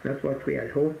 not what we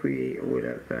had hoped we would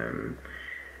have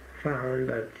found,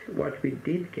 but what we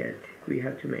did get, we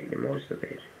had to make the most of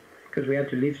it, because we had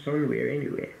to live somewhere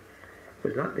anyway. It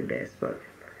was not the best, but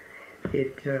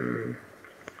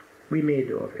we made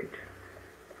do of it.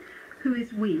 Who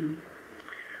is we?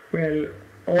 Well,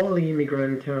 all the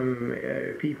immigrant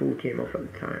people who came up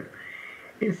at the time.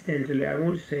 Incidentally, I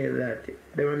would say that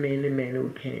there were mainly men who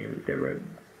came. There were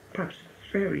perhaps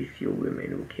very few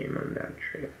women who came on that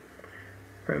trip.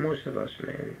 Where most of us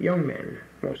men, young men,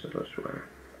 most of us were at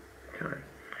the time.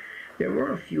 There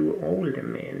were a few older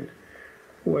men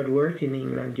who had worked in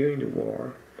England during the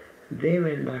war. They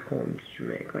went back home to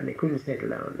Jamaica and they couldn't settle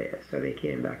down there, so they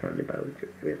came back on the boat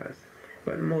with us.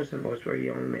 But most of us were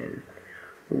young men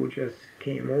who just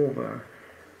came over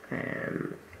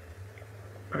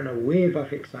on a wave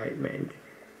of excitement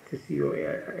to see,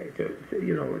 to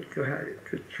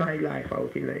try life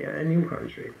out in a new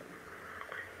country.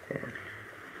 Yeah.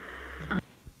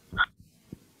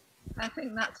 I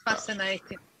think that's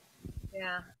fascinating.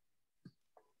 Yeah,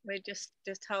 we just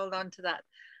hold on to that.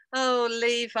 Oh,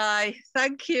 Levi,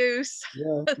 thank you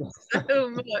so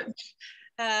much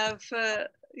for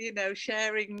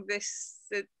sharing this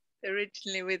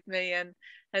originally with me and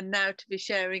now to be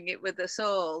sharing it with us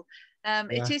all.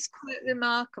 It is quite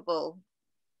remarkable.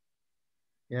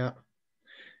 Yeah,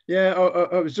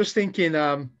 I was just thinking.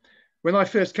 when I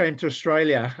first came to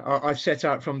Australia, I set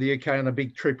out from the UK on a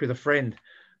big trip with a friend,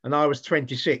 and I was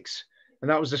 26, and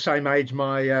that was the same age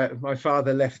my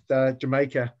father left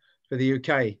Jamaica for the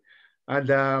UK,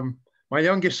 and my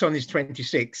youngest son is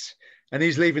 26, and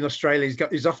he's leaving Australia.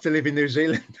 He's off to live in New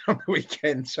Zealand on the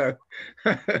weekend. So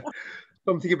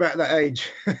something about that age.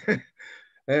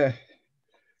 Yeah,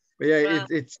 but yeah,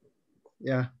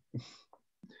 Wow.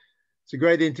 it's a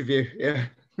great interview. Yeah.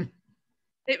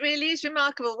 It really is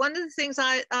remarkable. One of the things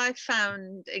I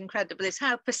found incredible is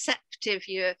how perceptive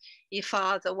your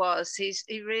father was.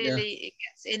 He really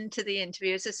gets into the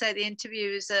interview. As I say, the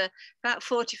interview is about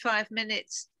 45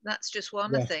 minutes. That's just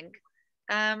one, I think.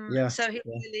 So he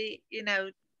really,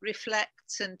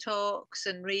 reflects and talks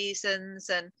and reasons.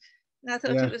 And I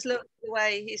thought it was lovely the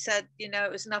way he said,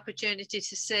 it was an opportunity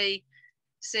to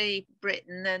see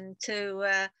Britain and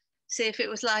to see if it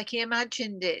was like he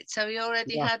imagined it. So he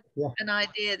already had an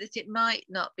idea that it might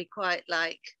not be quite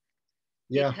like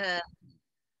he'd heard.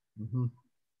 Mm-hmm.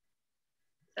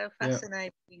 So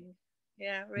fascinating.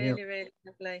 Yeah, really, really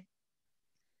lovely.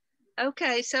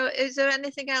 Okay, so is there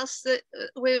anything else that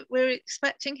we're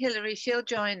expecting Hilary? She'll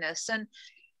join us. And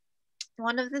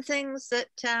one of the things that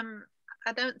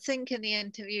I don't think in the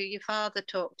interview your father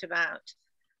talked about,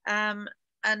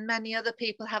 and many other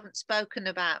people haven't spoken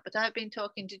about, but I've been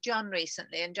talking to John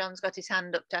recently, and John's got his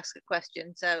hand up to ask a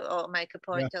question, or make a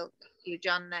point. I'll do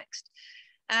John next.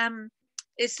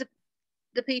 Is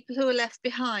the people who are left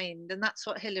behind, and that's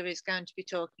what Hilary is going to be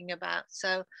talking about.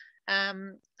 So,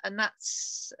 and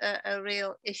that's a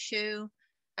real issue,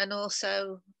 and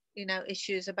also,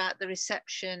 issues about the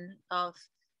reception of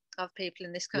people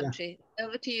in this country.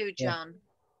 Over to you, John.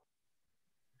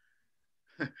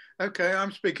 Okay,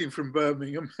 I'm speaking from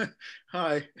Birmingham.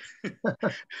 Hi.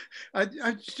 I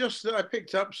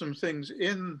picked up some things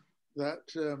in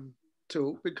that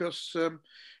talk because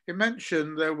he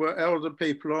mentioned there were elder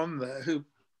people on there who'd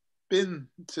been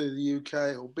to the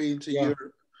UK or been to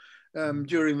Europe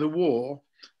during the war,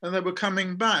 and they were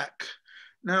coming back.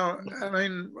 Now, I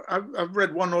mean, I've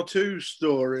read one or two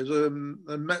stories.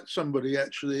 I met somebody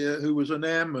actually who was an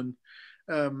airman.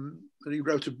 He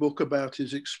wrote a book about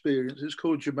his experience. It's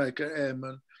called Jamaica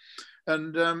Airman.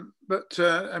 And,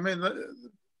 I mean,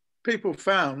 people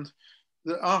found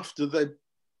that after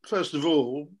first of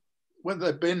all, when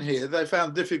they've been here, they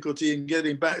found difficulty in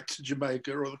getting back to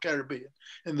Jamaica or the Caribbean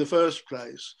in the first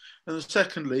place. And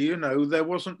secondly, there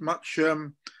wasn't much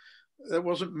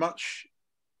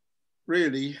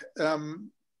really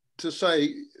to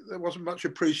say. There wasn't much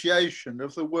appreciation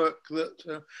of the work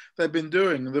that they've been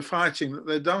doing and the fighting that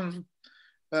they've done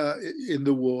in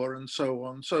the war and so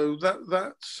on. So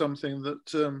that's something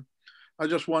that I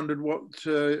just wondered what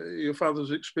your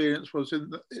father's experience was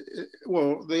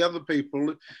the other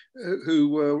people who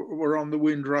were on the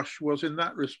Windrush was in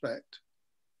that respect.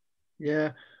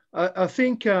 Yeah, I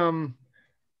think my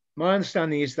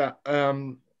understanding is that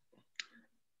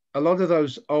a lot of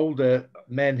those older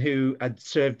men who had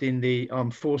served in the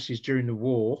armed forces during the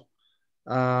war,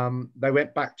 they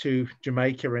went back to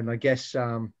Jamaica, and I guess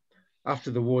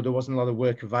after the war, there wasn't a lot of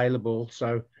work available,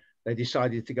 so they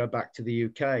decided to go back to the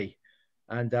UK.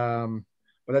 And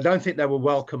but I don't think they were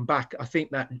welcomed back. I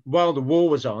think that while the war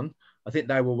was on, I think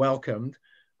they were welcomed,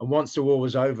 and once the war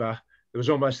was over, there was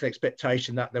almost an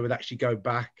expectation that they would actually go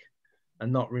back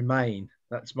and not remain.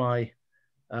 That's my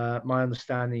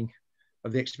understanding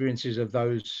of the experiences of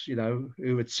those,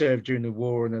 who had served during the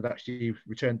war and had actually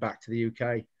returned back to the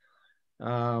UK.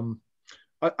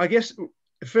 I guess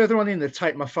further on in the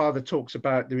tape, my father talks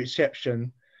about the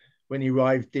reception when he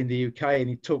arrived in the UK, and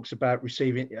he talks about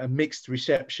receiving a mixed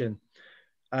reception.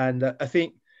 And I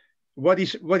think what he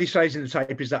says in the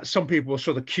tape is that some people were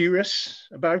sort of curious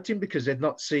about him because they'd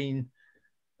not seen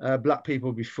Black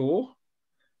people before.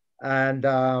 And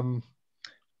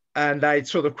they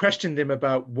sort of questioned him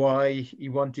about why he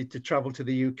wanted to travel to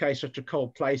the UK, such a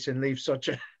cold place, and leave such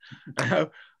a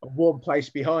warm place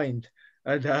behind.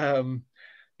 And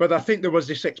but I think there was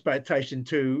this expectation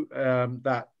too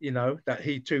that that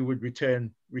he too would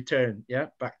return,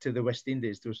 back to the West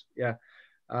Indies.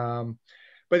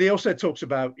 But he also talks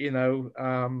about he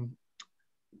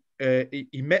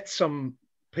met some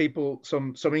people,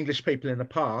 some English people in the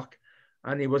park,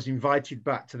 and he was invited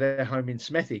back to their home in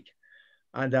Smethwick.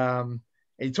 And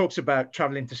he talks about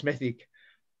traveling to Smethwick,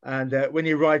 and when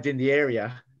he arrived in the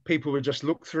area, people would just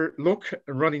look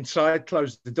and run inside,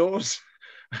 close the doors.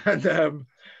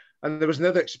 And there was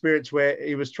another experience where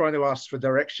he was trying to ask for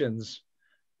directions,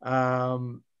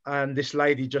 and this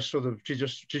lady just she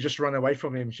just ran away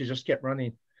from him. She just kept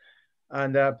running,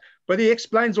 and but he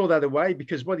explains all that away,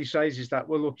 because what he says is that,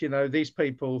 well, look, these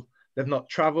people, they've not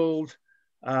traveled,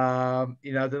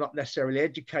 you know, they're not necessarily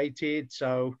educated,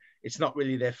 so it's not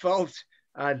really their fault.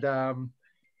 And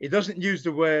he doesn't use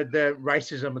the word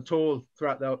racism at all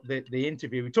throughout the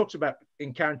interview. He talks about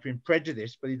encountering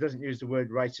prejudice, but he doesn't use the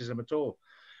word racism at all.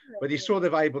 But he's sort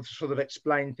of able to sort of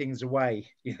explain things away,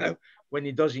 you know, when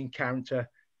he does encounter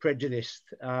prejudice.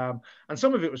 And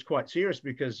some of it was quite serious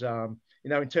because, you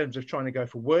know, in terms of trying to go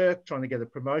for work, trying to get a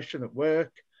promotion at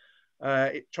work,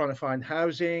 trying to find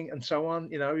housing and so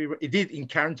on, you know, he did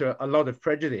encounter a lot of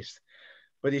prejudice,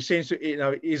 but he seems to, you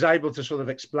know, he's able to sort of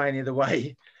explain it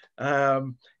away.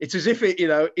 It's as if it, you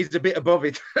know, he's a bit above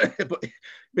it, a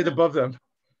bit above them.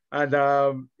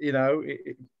 And, you know,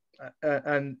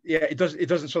 and yeah, it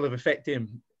doesn't sort of affect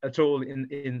him at all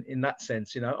in that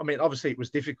sense, you know. I mean, obviously it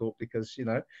was difficult because, you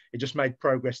know, it just made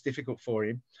progress difficult for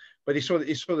him, but he sort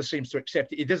of seems to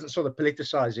accept it. He doesn't sort of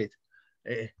politicize it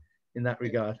in that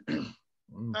regard.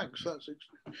 Thanks, that's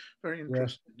very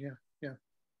interesting.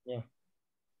 Yeah.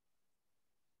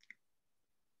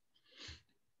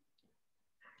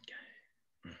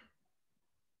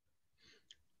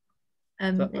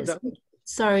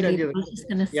 Sorry, Lee, I was just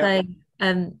going to say,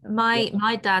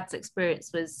 my dad's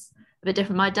experience was a bit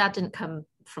different. My dad didn't come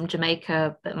from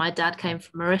Jamaica, but my dad came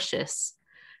from Mauritius.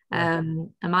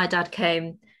 And my dad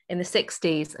came in the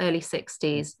 60s, early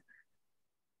 60s,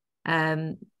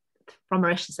 from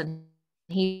Mauritius, and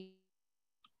he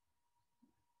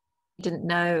didn't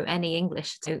know any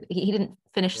English. So he didn't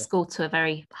finish school to a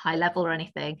very high level or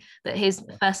anything, but his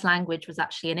first language was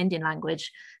actually an Indian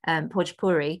language,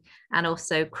 Bhojpuri, and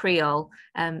also Creole,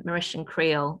 Mauritian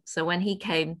Creole. So when he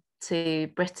came to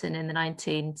Britain in the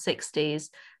 1960s,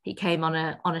 he came on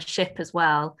a ship as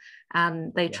well,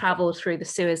 and they traveled through the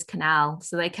Suez Canal.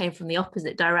 So they came from the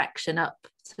opposite direction up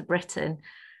to Britain.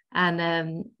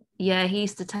 And yeah, he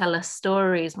used to tell us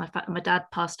stories. My dad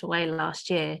passed away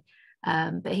last year,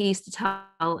 but he used to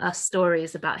tell us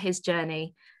stories about his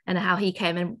journey and how he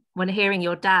came. And when hearing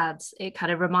your dad's, it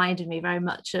kind of reminded me very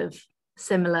much of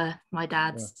my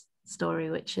dad's story,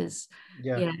 which is,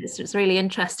 it's really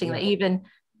interesting that even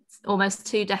almost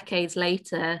 2 decades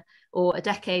later, or a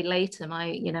decade later,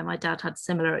 my dad had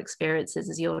similar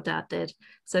experiences as your dad did.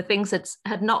 So things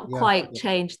had not quite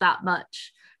changed that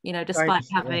much, you know, despite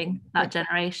having that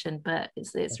generation, but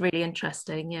it's really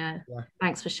interesting.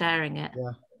 Thanks for sharing it.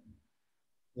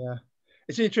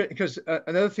 It's interesting because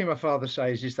another thing my father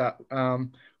says is that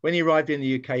when he arrived in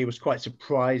the UK, he was quite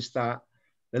surprised that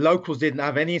the locals didn't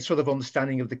have any sort of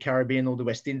understanding of the Caribbean or the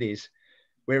West Indies,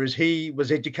 whereas he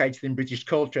was educated in British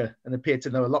culture and appeared to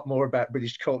know a lot more about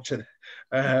British culture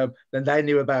than they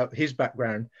knew about his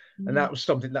background. And that was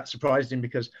something that surprised him,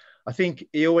 because I think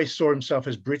he always saw himself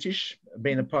as British,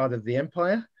 being a part of the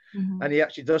empire. And he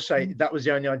actually does say that was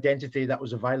the only identity that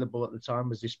was available at the time,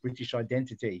 was this British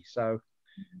identity. So,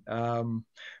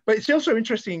 but it's also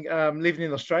interesting living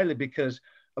in Australia, because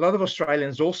a lot of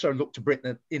Australians also look to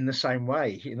Britain in the same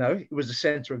way. You know, it was the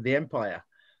centre of the empire.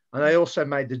 And they also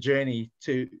made the journey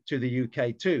to the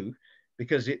UK too,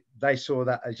 because they saw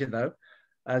that as, you know,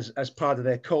 as part of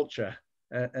their culture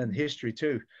and history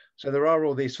too. So there are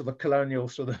all these sort of colonial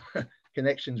sort of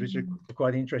connections, which are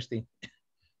quite interesting.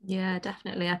 Yeah,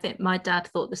 definitely. I think my dad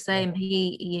thought the same.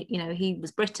 He you know, he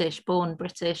was born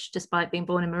British, despite being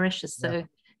born in Mauritius. So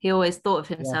he always thought of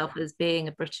himself as being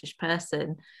a British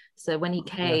person. So when he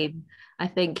came, I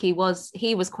think he was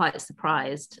quite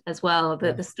surprised as well.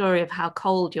 The story of how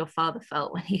cold your father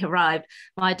felt when he arrived.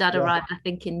 My dad arrived, I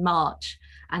think, in March,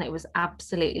 and it was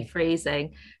absolutely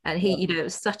freezing. And he, you know, it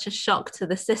was such a shock to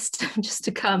the system just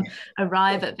to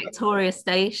arrive at Victoria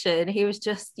Station. He was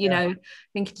just, you know,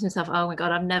 thinking to himself, "Oh my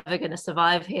God, I'm never going to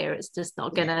survive here. It's just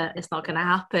not gonna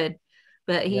happen."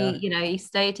 But he, you know, he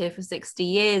stayed here for 60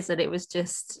 years, and it was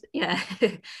just,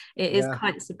 it is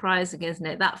quite surprising, isn't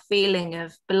it? That feeling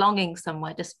of belonging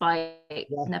somewhere despite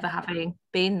never having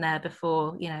been there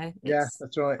before, you know.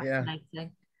 That's right. Yeah.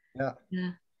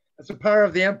 It's the power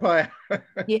of the empire.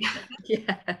 Well, yes.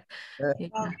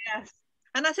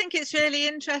 And I think it's really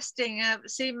interesting.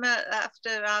 Seema,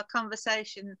 after our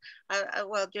conversation,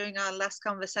 during our last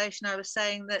conversation, I was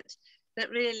saying that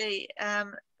really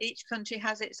each country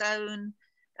has its own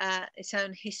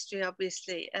history,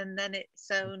 obviously, and then its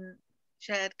own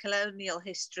shared colonial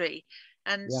history.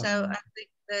 And so I think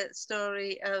the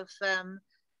story of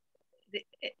the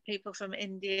people from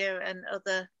India and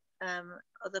other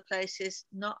places,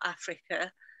 not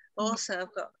Africa, also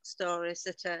have got stories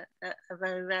that are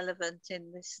very relevant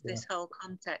in this whole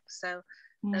context. So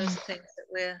those are things that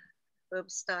we're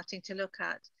starting to look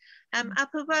at.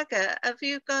 Apubaga, have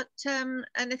you got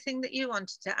anything that you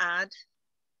wanted to add?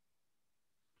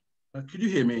 Could you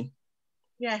hear me?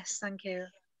 Yes, thank you.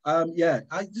 Yeah,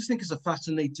 I just think it's a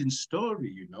fascinating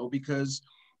story, you know, because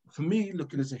for me,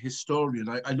 looking as a historian,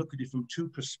 I look at it from two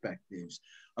perspectives.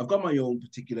 I've got my own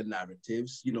particular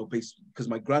narratives, you know, based because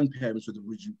my grandparents were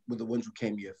the ones who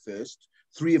came here first.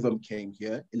 3 of them came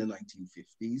here in the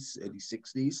 1950s, early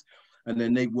 60s. And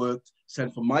then they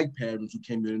sent for my parents who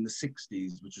came here in the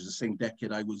 60s, which was the same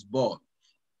decade I was born.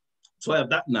 So I have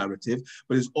that narrative,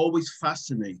 but it's always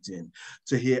fascinating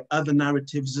to hear other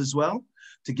narratives as well,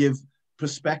 to give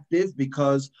perspective,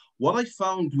 because what I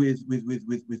found with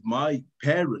my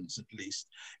parents, at least,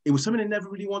 it was something they never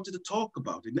really wanted to talk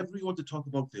about. They never really wanted to talk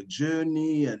about their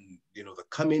journey and, you know, the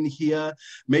coming here.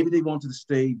 Maybe they wanted to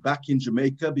stay back in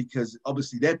Jamaica because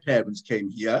obviously their parents came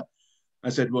here. I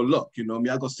said, well, look, you know,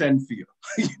 I got sent for you,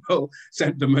 you know,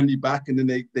 sent the money back, and then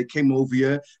they came over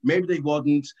here. Maybe they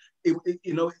wasn't,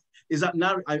 you know, is that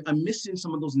I'm missing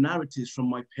some of those narratives from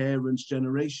my parents'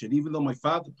 generation, even though my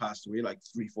father passed away like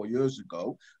 3-4 years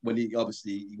ago, when he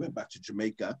went back to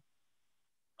Jamaica.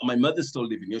 My mother's still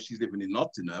living here. She's living in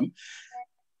Nottingham.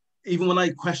 Even when I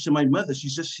question my mother, she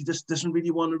just doesn't really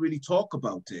want to really talk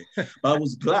about it. But I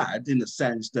was glad, in a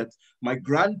sense, that my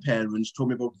grandparents told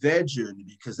me about their journey,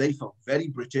 because they felt very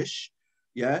British.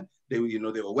 Yeah, they were, you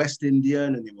know, they were West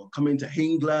Indian, and they were coming to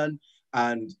England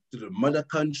and to the mother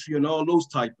country and all those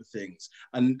type of things.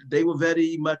 And they were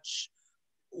very much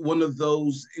one of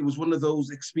those. It was one of those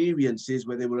experiences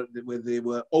where they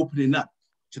were opening up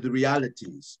to the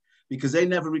realities, because they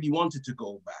never really wanted to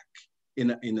go back,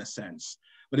 in a sense.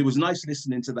 But it was nice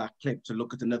listening to that clip to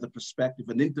look at another perspective,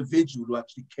 an individual who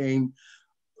actually came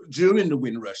during the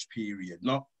Windrush period,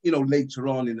 not, you know, later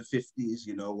on in the 50s,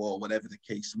 you know, or whatever the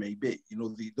case may be, you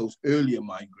know, those earlier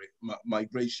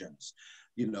migrations,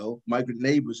 you know, migrant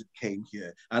laborers that came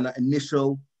here, and that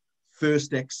initial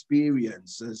first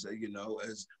experience as, you know,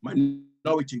 as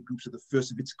minority groups are the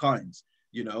first of its kind,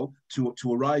 you know,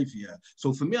 to arrive here.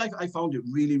 So for me, I found it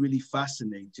really, really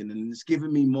fascinating, and it's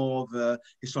given me more of a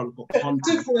historical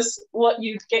context. It was what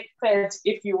you'd get fed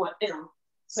if you were ill.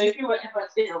 So if you were ever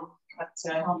ill,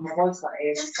 my voice got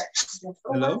here.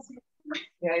 Hello?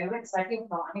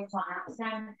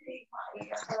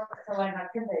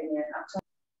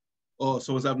 Oh,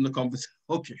 so I was having a conversation.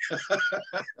 Okay.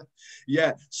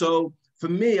 Yeah. So for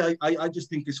me, I just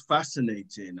think it's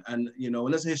fascinating. And, you know,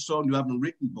 and as a historian who haven't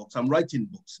written books, I'm writing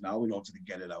books now in order to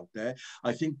get it out there.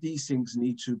 I think these things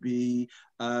need to be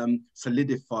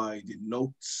solidified in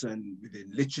notes and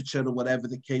within literature or whatever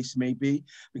the case may be,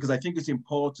 because I think it's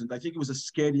important. I think it was a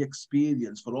scary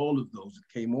experience for all of those that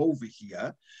came over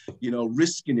here, you know,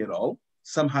 risking it all.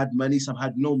 Some had money, some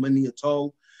had no money at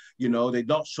all. You know, they're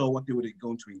not sure what they were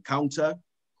going to encounter,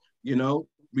 you know,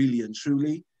 really and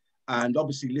truly. And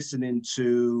obviously listening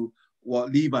to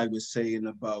what Levi was saying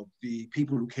about the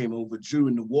people who came over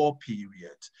during the war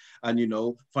period and, you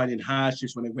know, finding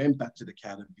hardships when they went back to the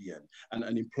Caribbean, and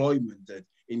unemployment that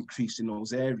increased in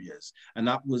those areas. And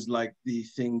that was like the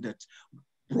thing that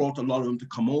brought a lot of them to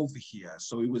come over here.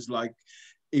 So it was like,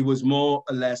 it was more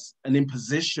or less an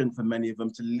imposition for many of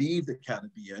them to leave the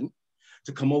Caribbean,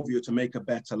 to come over here to make a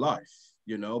better life,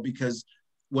 you know, because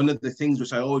one of the things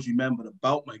which I always remembered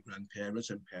about my grandparents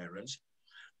and parents,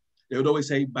 they would always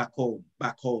say back home,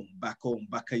 back home, back home,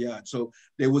 backyard. So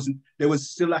there was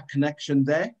still that connection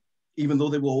there, even though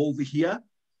they were over here.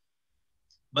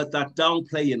 But that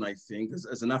downplaying, I think,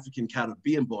 as an African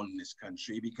Caribbean born in this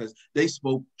country, because they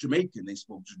spoke Jamaican, they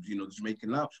spoke, you know, the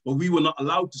Jamaican language, but we were not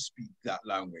allowed to speak that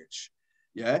language.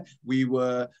 Yeah, we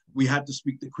had to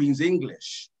speak the Queen's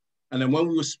English. And then when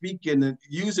we were speaking and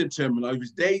using terminology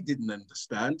they didn't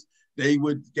understand, they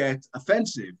would get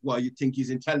offensive. Well, you think he's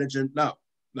intelligent now?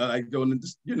 No, I don't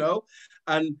understand, you know?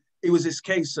 And it was this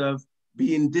case of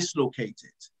being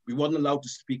dislocated. We weren't allowed to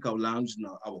speak our language and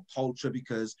our culture,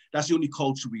 because that's the only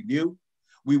culture we knew.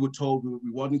 We were told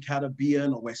we weren't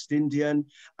Caribbean or West Indian,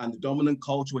 and the dominant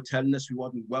culture were telling us we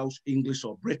weren't Welsh, English,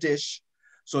 or British.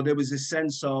 So there was a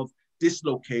sense of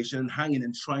dislocation, hanging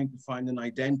and trying to find an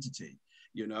identity.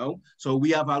 You know, so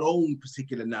we have our own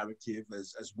particular narrative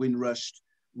as Windrush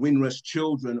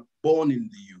children born in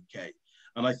the UK.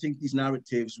 And I think these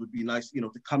narratives would be nice, you know,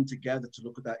 to come together to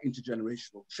look at that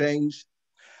intergenerational change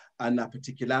and that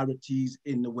particularities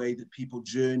in the way that people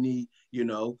journey, you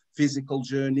know, physical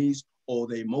journeys or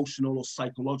the emotional or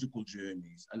psychological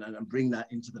journeys, and bring that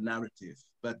into the narrative.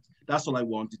 But that's all I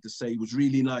wanted to say. It was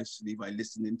really nice, Levi,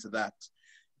 listening to that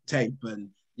tape, and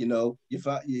you know, your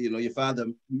father,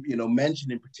 you know,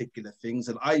 mentioning particular things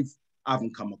that I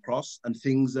haven't come across, and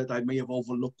things that I may have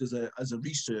overlooked as a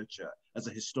researcher, as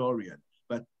a historian.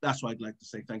 But that's what I'd like to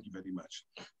say. Thank you very much.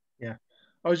 Yeah,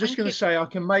 I was just going to say I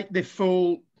can make the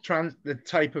full the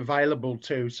tape available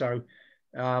too. So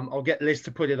I'll get Liz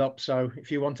to put it up. So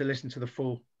if you want to listen to the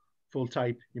full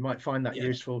tape, you might find that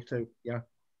useful too. Yeah.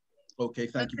 Okay,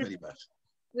 thank you very much.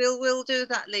 We'll do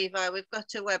that, Levi. We've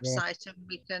got a website and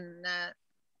we can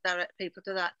direct people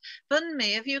to that.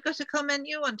 Bunmi, have you got a comment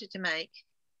you wanted to make?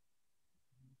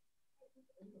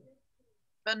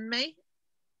 Bunmi?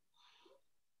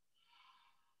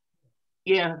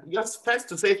 Yeah, just first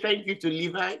to say thank you to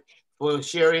Levi for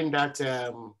sharing that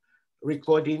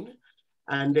recording.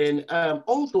 And then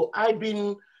also I've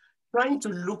been trying to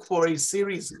look for a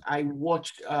series I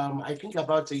watched, I think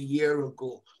about a year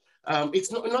ago.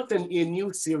 It's not a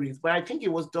new series, but I think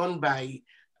it was done by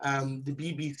the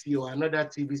BBC or another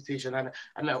TV station. And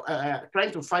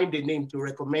trying to find a name to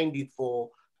recommend it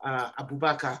for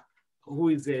Abubakar, who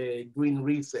is doing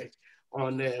research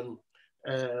on the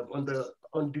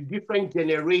different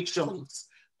generations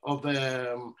of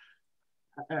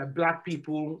Black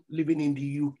people living in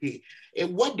the UK.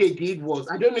 And what they did was,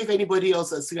 I don't know if anybody else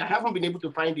has seen, I haven't been able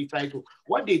to find the title.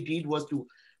 What they did was to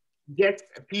get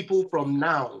people from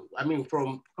now, I mean,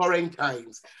 from current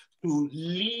times, to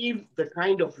live the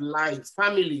kind of lives,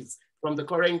 families from the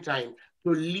current time,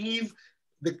 to live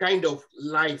the kind of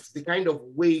lives, the kind of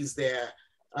ways the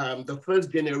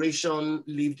first generation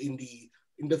lived in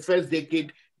the first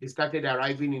decade. They started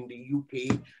arriving in the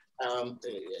UK,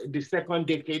 the second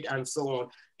decade and so on.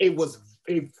 It was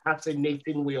a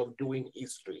fascinating way of doing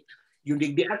history.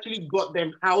 They actually got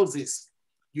them houses,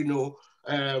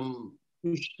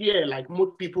 to share, like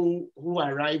most people who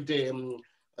arrived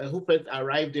who first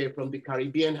arrived there from the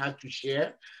Caribbean had to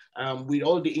share with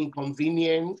all the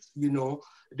inconvenience, and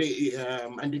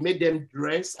they made them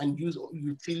dress and use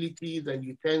utilities and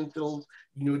utensils,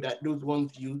 that those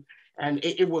ones use. And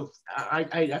it was,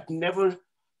 I've never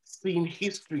seen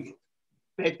history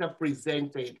better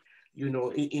presented,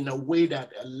 in a way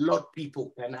that a lot of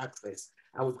people can access.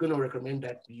 I was going to recommend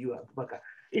that to you, Abubakar.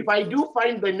 If I do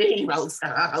find the name, I'll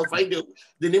find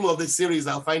the name of the series.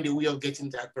 I'll find a way of getting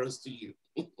that across to you.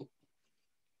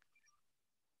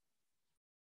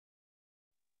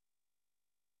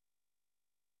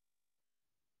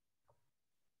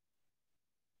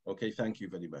 Okay, thank you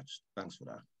very much. Thanks for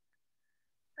that.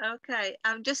 Okay,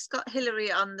 I've just got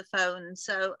Hilary on the phone.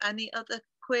 So any other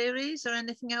queries or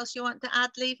anything else you want to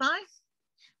add, Levi?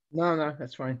 No,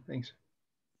 that's fine. Thanks.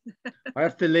 I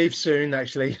have to leave soon,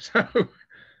 actually. So.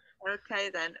 Okay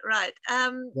then, right.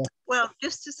 Well,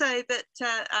 just to say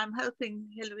that I'm hoping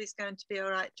Hilary's going to be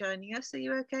all right joining us. Are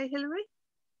you okay, Hilary?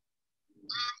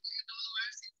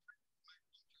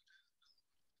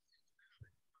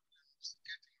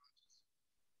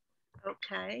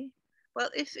 Okay. Well,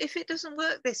 if it doesn't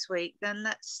work this week, then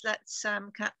let's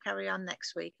carry on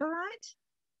next week. All right?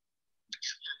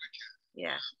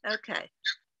 Yeah. Okay.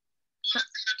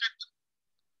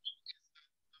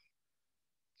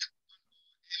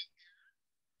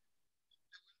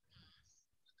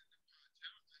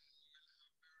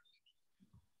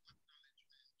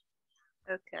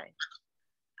 Okay.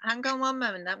 Hang on one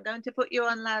moment. I'm going to put you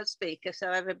on loudspeaker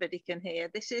so everybody can hear.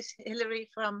 This is Hilary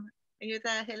from. Are you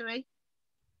there, Hilary?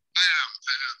 I am.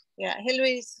 Yeah,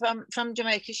 Hilary's from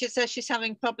Jamaica. She says she's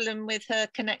having a problem with her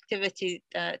connectivity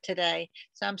today.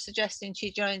 So I'm suggesting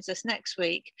she joins us next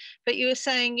week. But you were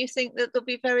saying you think that there'll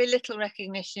be very little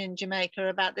recognition in Jamaica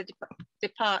about the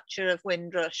departure of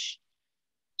Windrush.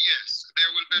 Yes,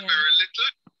 there will be very little,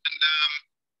 and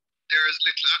there is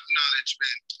little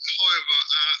acknowledgement. However,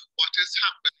 what is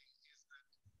happening is that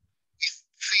we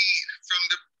see from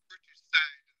the British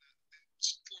side that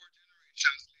 4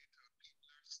 generations later, people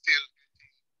are still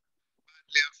getting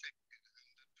badly affected,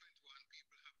 and that 21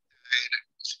 people have died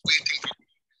waiting for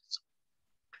problems.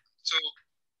 So,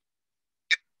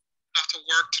 it's a lot of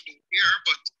work to do here,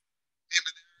 but maybe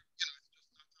there, it's just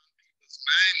not on people's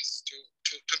minds to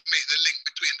make the link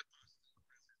between the past and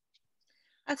the present.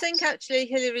 I think actually,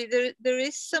 Hilary, there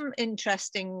is some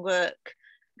interesting work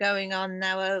going on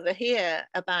now over here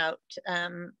about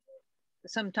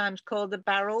sometimes called the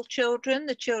barrel children,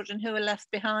 the children who are left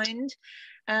behind.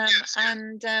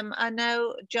 And I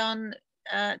know John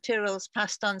Tyrrell's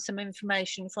passed on some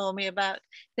information for me about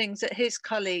things that his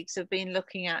colleagues have been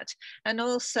looking at. And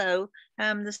also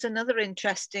there's another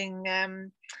interesting,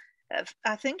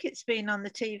 I think it's been on the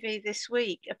TV this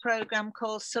week, a program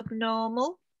called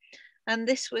Subnormal. And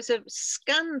this was a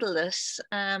scandalous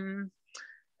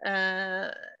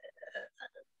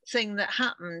thing that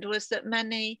happened, was that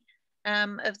many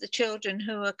of the children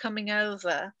who were coming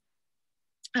over,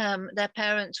 their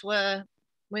parents were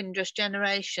Windrush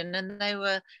generation, and they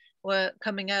were were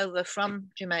coming over from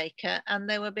Jamaica, and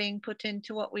they were being put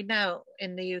into what we now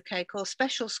in the UK call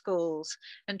special schools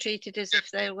and treated as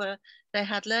if they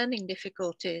had learning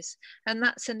difficulties. And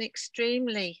that's an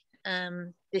extremely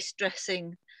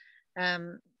distressing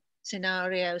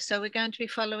scenario. So we're going to be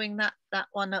following that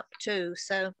one up too.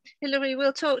 So Hilary,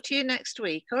 we'll talk to you next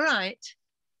week. All right.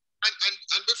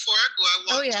 And before I go, I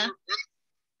want to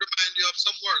remind you of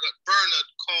some work that Bernard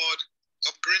Cord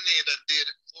of Grenada did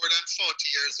more than 40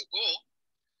 years ago,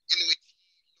 in which he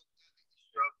looked at the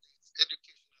issue of this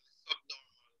educationally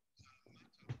subnormal matter.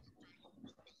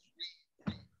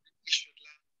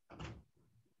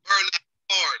 Bernard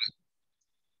Cord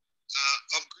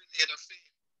of Grenada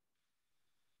fame.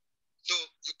 So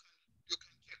you can check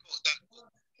out that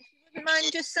book. Would you mind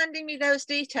just sending me those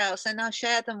details, and I'll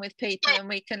share them with people, and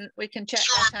we can check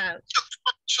that out.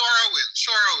 Sure I will.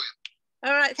 Sure I will.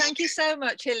 All right. Thank you so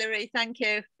much, Hilary. Thank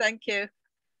you. Thank you.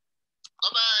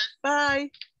 Bye-bye.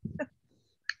 Bye.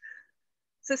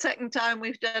 It's the second time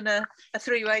we've done a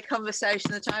three-way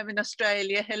conversation. The time in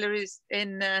Australia, Hilary's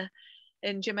in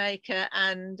Jamaica,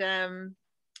 and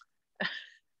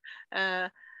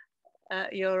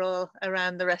you're all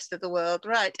around the rest of the world.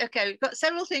 Right, okay, we've got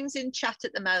several things in chat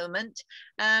at the moment.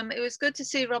 It was good to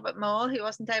see Robert Moore, who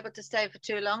wasn't able to stay for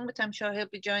too long, but I'm sure he'll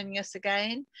be joining us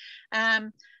again.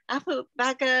 Apple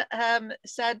Bagger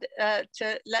said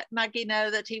to let Maggie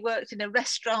know that he worked in a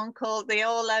restaurant called the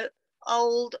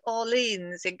Old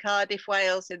Orleans in Cardiff,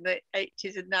 Wales in the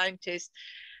 80s and 90s.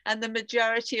 And the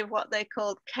majority of what they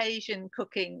called Cajun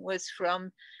cooking was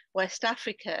from West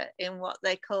Africa in what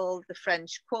they called the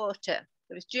French Quarter.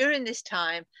 It was during this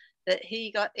time that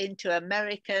he got into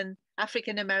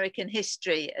African-American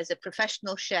history as a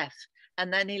professional chef,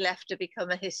 and then he left to become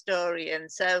a historian.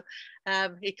 So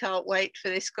he can't wait for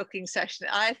this cooking session.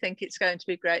 I think it's going to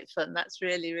be great fun. That's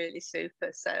really, really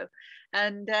super. So,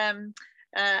 and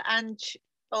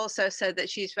also said that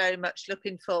she's very much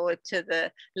looking forward to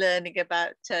the learning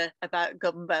about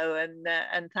gumbo,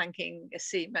 and thanking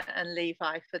Seema and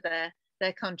Levi for their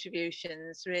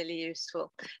contributions. Really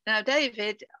useful. Now,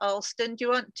 David Alston, do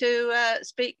you want to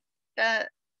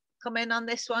come in on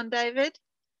this one, David?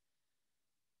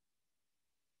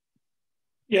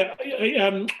 Yeah,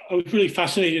 I was really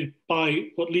fascinated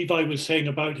by what Levi was saying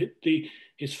about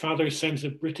his father's sense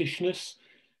of Britishness,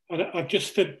 and I've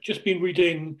just been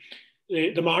reading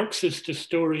the Marxist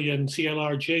historian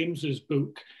C.L.R. James's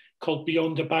book called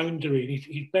Beyond the Boundary.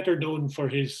 He's better known for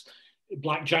his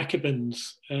Black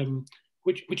Jacobins,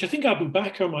 which I think Abu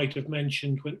Bakr might have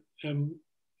mentioned when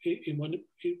in one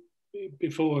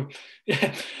before.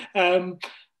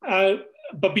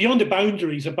 But Beyond the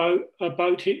Boundaries about a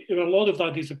lot of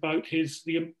that is about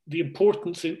the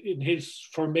importance in his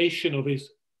formation of his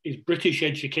British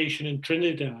education in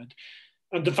Trinidad,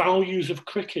 and the values of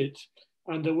cricket,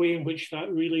 and the way in which that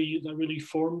really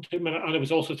formed him. And I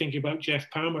was also thinking about Jeff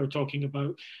Palmer talking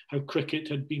about how cricket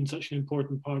had been such an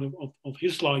important part of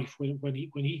his life when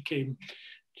he came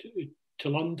to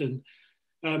London.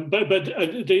 But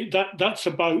that's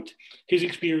about his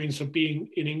experience of being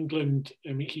in England.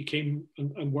 I mean, he came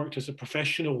and worked as a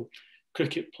professional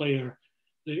cricket player.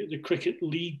 The cricket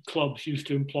league clubs used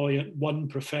to employ one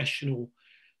professional,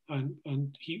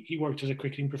 and he worked as a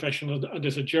cricketing professional and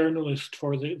as a journalist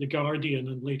for the Guardian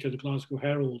and later the Glasgow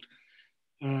Herald.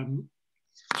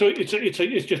 So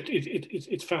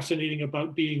it's fascinating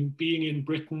about being in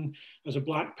Britain as a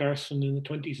Black person in the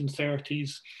 20s and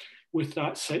 30s, with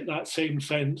that same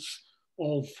sense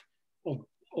of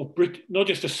not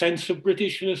just a sense of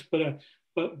Britishness,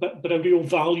 but a real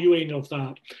valuing of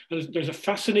that. And there's a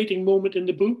fascinating moment in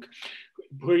the book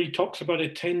where he talks about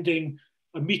attending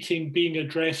a meeting being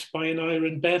addressed by an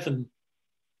Iron Bevan.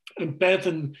 And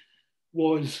Bevan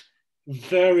was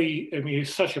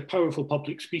he's such a powerful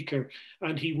public speaker,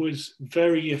 and he was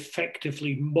very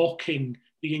effectively mocking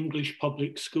the English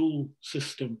public school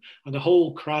system, and the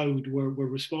whole crowd were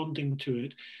responding to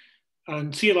it.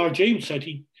 And C.L.R. James said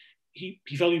he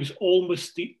felt he was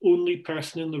almost the only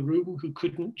person in the room who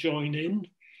couldn't join in,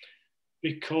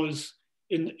 because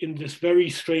in this very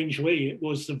strange way, it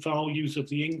was the values of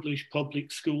the English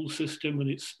public school system and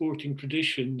its sporting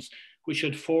traditions which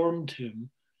had formed him.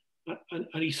 And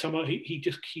he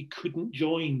couldn't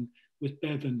join with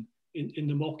Bevan in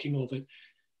the mocking of it.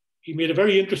 He made a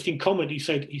very interesting comment. He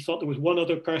said he thought there was one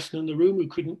other person in the room who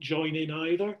couldn't join in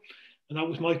either, and that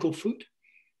was Michael Foot.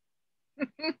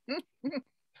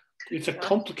 It's a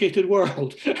complicated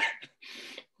world.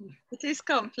 It is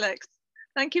complex.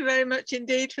 Thank you very much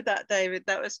indeed for that, David.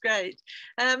 That was great.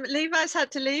 Levi's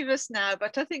had to leave us now,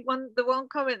 but I think the one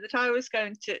comment that I was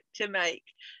going to make,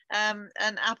 and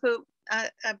Apu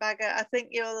Bagger, I think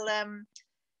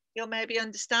you'll maybe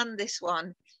understand this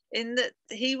one, in that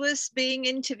he was being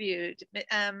interviewed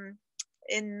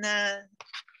in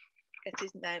get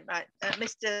his name right.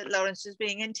 Mr. Lawrence was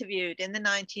being interviewed in the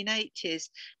 1980s.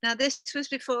 Now, this was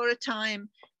before a time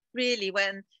really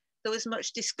when there was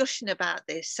much discussion about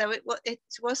this. So it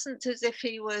wasn't as if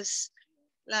he was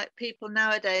like people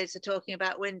nowadays are talking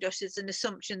about Windrush as an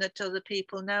assumption that other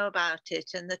people know about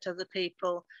it and that other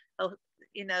people,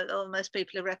 you know, almost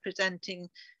people are representing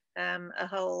a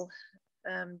whole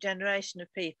generation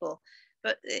of people.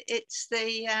 But it's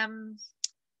the,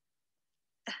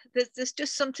 there's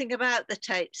just something about the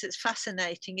tapes that's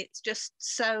fascinating. It's just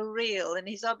so real. And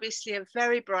he's obviously a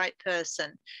very bright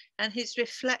person. And his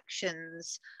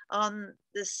reflections on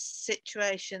the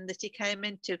situation that he came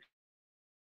into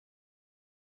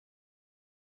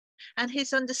and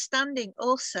his understanding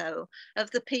also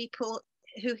of the people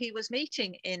who he was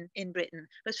meeting in Britain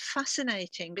was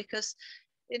fascinating, because,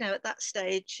 you know, at that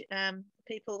stage,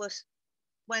 people was,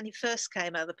 when he first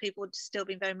came over, people would still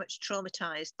been very much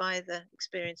traumatized by the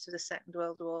experience of the Second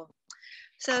World War.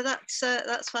 So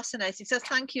that's fascinating. So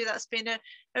thank you. That's been a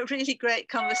really great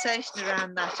conversation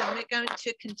around that. And we're going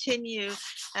to continue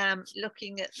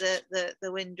looking at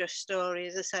the Windrush story.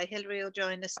 As I say, Hilary will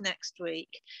join us next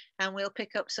week and we'll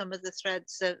pick up some of the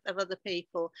threads of other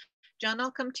people. John,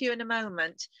 I'll come to you in a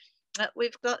moment.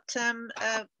 We've got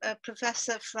a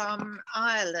professor from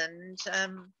Ireland.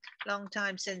 Long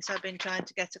time since I've been trying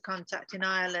to get a contact in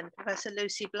Ireland, Professor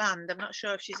Lucy Bland. I'm not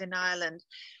sure if she's in Ireland,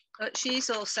 but she's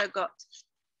also got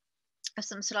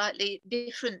some slightly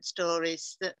different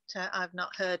stories that I've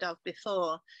not heard of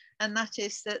before. And that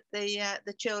is that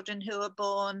the children who are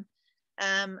born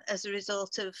as a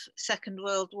result of Second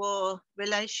World War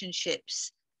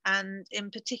relationships, and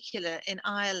in particular in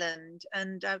Ireland.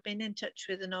 And I've been in touch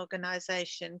with an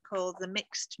organisation called the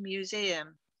Mixed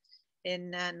Museum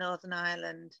in Northern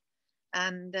Ireland.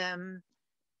 And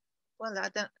well,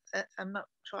 I'm not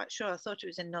quite sure. I thought it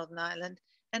was in Northern Ireland.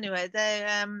 Anyway,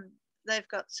 they've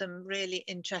got some really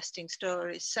interesting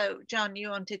stories. So John, you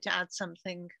wanted to add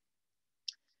something?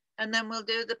 And then we'll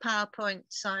do the PowerPoint,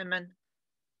 Simon.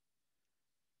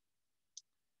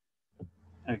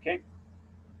 Okay.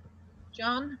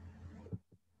 John?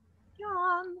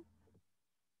 John?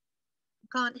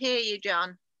 Can't hear you,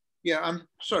 John. Yeah, I'm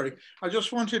sorry. I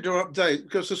just wanted to update,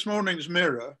 because this morning's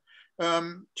Mirror,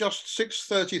 just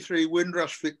 633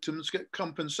 Windrush victims get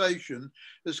compensation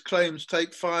as claims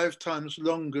take 5 times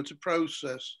longer to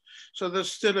process. So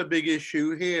there's still a big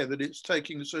issue here that it's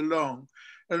taking so long.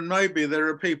 And maybe there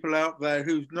are people out there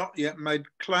who've not yet made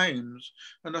claims.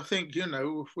 And I think, you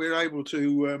know, if we're able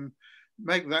to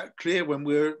make that clear when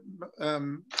we're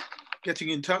getting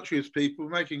in touch with people,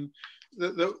 making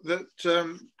that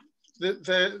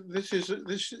this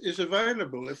is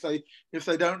available if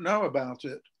they don't know about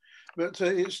it. But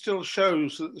it still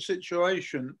shows that the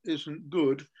situation isn't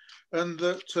good, and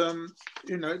that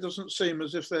you know, it doesn't seem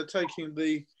as if they're taking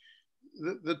the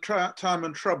time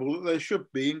and trouble that they should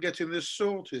be in getting this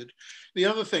sorted. The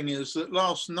other thing is that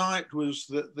last night was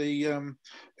that the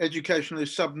Educationally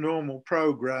Subnormal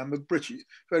programme, a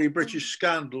very British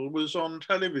scandal, was on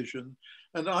television,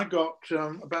 and I got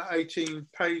about 18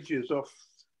 pages off,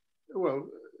 well,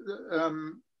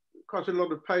 quite a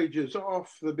lot of pages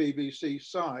off the BBC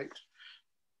site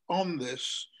on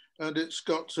this, and it's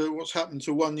got what's happened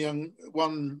to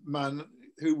one man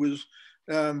who was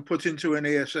put into an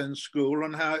ESN school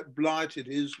and how it blighted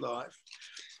his life.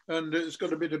 And it's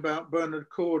got a bit about Bernard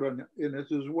Cord in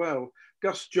it as well.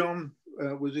 Gus John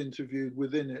was interviewed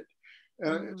within it.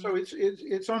 So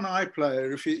it's on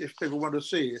iPlayer if people want to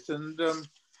see it. And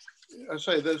I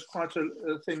say there's quite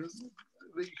a thing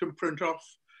that you can print off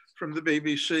from the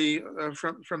BBC,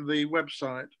 from the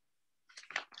website.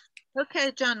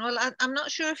 Okay, John. Well, I'm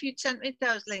not sure if you'd sent me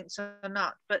those links or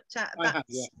not, but that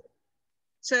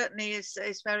certainly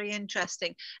is very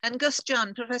interesting. And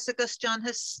Professor Gus John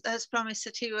has promised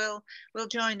that he will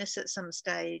join us at some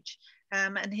stage.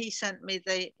 And he sent me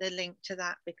the link to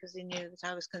that because he knew that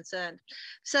I was concerned.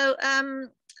 So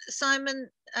Simon,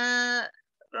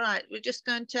 right, we're just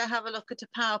going to have a look at a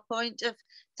PowerPoint of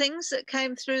things that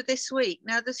came through this week.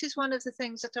 Now, this is one of the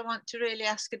things that I want to really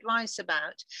ask advice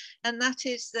about, and that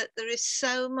is that there is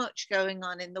so much going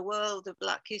on in the world of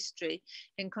Black history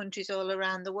in countries all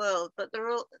around the world, but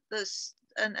there's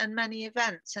many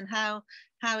events, and how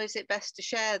is it best to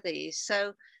share these?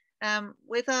 So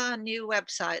with our new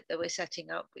website that we're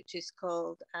setting up, which is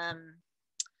called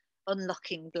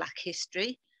Unblocking Black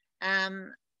History,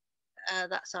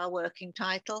 that's our working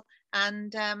title,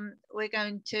 and we're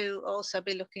going to also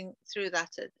be looking through that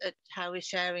at how we're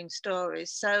sharing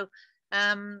stories. So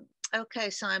Okay,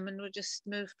 Simon, we'll just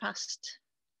move past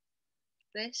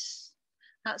this.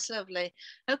 That's lovely.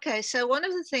 Okay, so one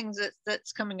of the things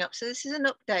that's coming up, so this is an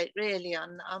update really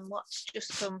on what's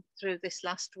just come through this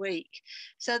last week.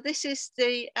 So this is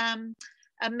the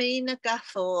Amina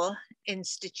Ghaffur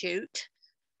Institute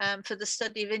for the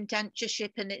study of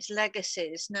indentureship and its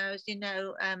legacies. Now, as you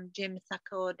know, Jim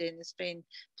Thakordin has been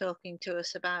talking to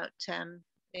us about the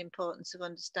importance of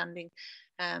understanding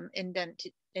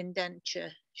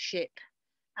indentureship.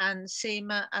 And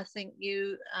Seema, I think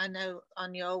I know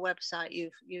on your website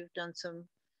you've done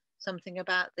something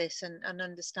about this and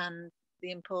understand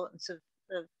the importance of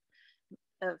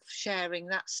sharing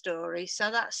that story.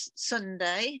 So that's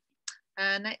Sunday.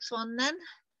 Next one then.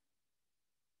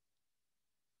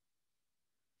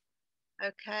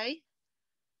 Okay.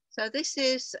 So this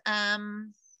is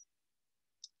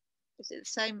it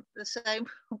the same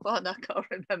one? I can't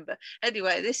remember.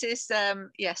 Anyway, this is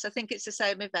yes, I think it's the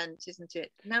same event, isn't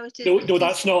it? No, it isn't. No,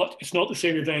 that's not. It's not the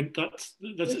same event. That's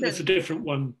a different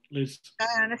one, Liz.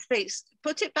 Diana Speaks.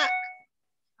 Put it back.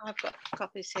 I've got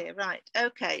copies here. Right.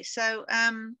 Okay. So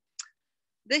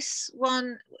this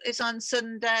one is on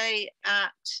Sunday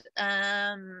at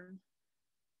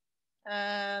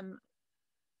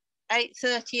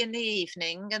 8:30 in the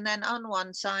evening, and then on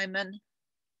one, Simon.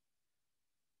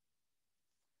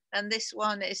 And this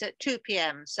one is at 2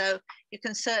 p.m. So you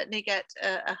can certainly get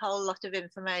a whole lot of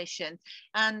information.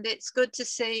 And it's good to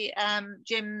see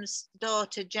Jim's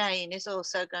daughter, Jane, is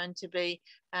also going to be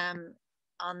on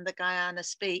the Guyana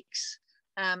Speaks,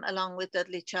 along with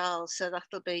Dudley Charles. So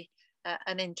that'll be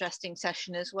an interesting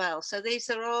session as well. So these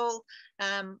are all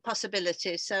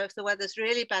possibilities. So if the weather's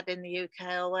really bad in the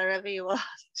UK or wherever you are,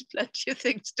 there's plenty of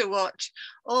things to watch.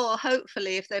 Or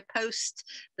hopefully if they post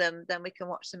them, then we can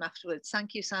watch them afterwards.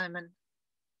 Thank you, Simon.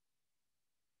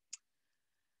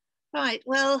 Right,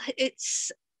 well,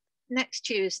 it's next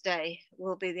Tuesday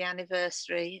will be the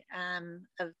anniversary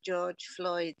of George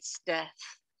Floyd's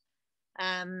death.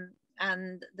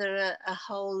 And there are a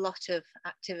whole lot of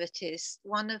activities.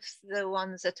 One of the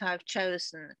ones that I've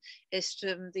chosen is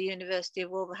from the University of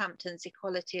Wolverhampton's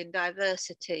Equality and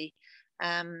Diversity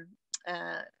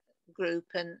group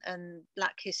and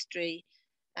Black History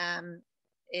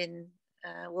in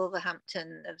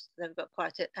Wolverhampton. They've got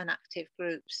quite an active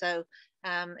group. So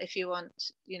if you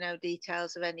want,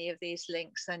 details of any of these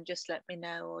links, then just let me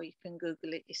know, or you can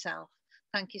Google it yourself.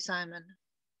 Thank you, Simon.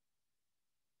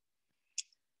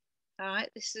 All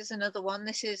right, this is another one.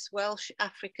 This is Welsh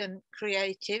African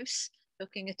Creatives,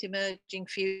 looking at emerging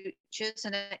futures,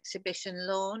 an exhibition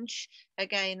launch.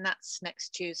 Again, that's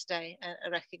next Tuesday,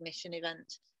 a recognition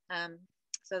event.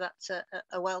 So that's a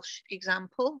Welsh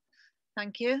example.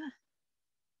 Thank you.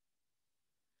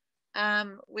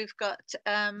 We've got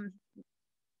a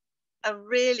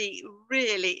really,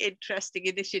 really interesting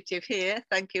initiative here.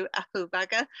 Thank you, Apu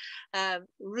Baga.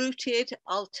 Rooted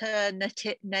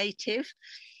Alternative.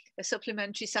 A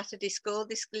supplementary Saturday school,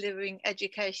 this delivering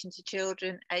education to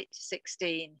children 8 to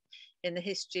 16 in the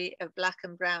history of Black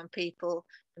and Brown people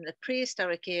from the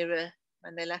prehistoric era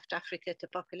when they left Africa to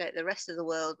populate the rest of the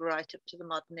world right up to the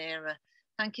modern era.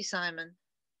 Thank you, Simon.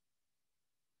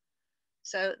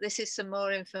 So this is some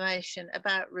more information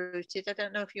about Rooted. I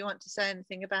don't know if you want to say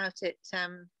anything about it,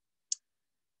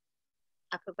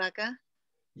 Apabaga.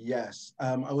 Yes,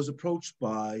 I was approached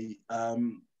by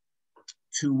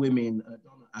two women,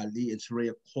 Donna Ali and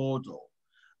Saraya Cordell,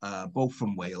 both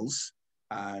from Wales.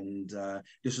 And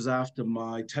this was after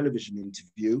my television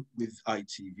interview with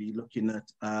ITV, looking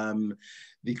at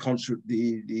the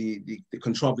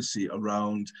controversy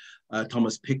around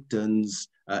Thomas Picton's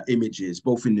images,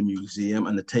 both in the museum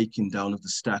and the taking down of the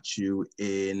statue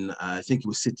in, I think it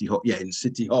was City Hall, yeah, in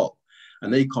City Hall.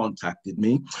 And they contacted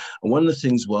me. And one of the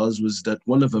things was that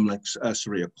one of them, like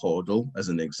Saraya Cordell, as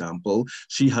an example,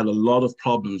 she had a lot of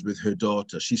problems with her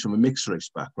daughter. She's from a mixed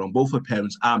race background. Both her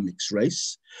parents are mixed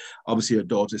race. Obviously, her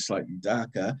daughter is slightly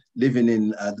darker, living in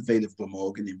the Vale of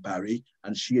Glamorgan in Barry.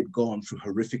 And she had gone through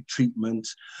horrific treatment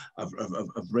of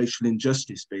racial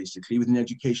injustice, basically, within the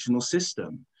educational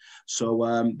system. So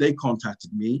they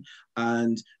contacted me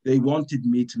and they wanted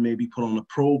me to maybe put on a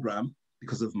program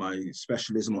because of my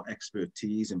specialism or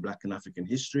expertise in Black and African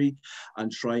history,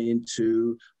 and trying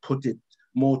to put it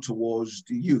more towards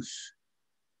the youth.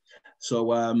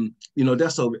 So,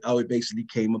 that's how it basically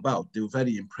came about. They were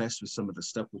very impressed with some of the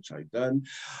stuff which I've done.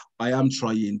 I am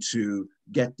trying to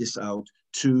get this out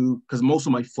because most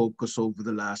of my focus over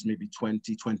the last maybe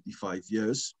 20, 25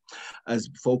 years has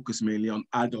focused mainly on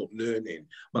adult learning,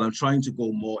 but I'm trying to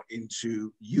go more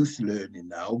into youth learning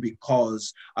now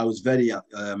because I was very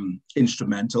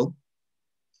instrumental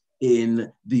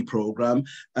in the program.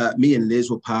 Me and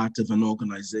Liz were part of an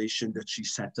organization that she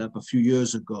set up a few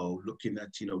years ago, looking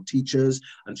at, you know, teachers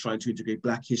and trying to integrate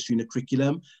Black history in the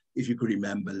curriculum, if you could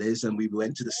remember, Liz, and we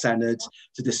went to the Senate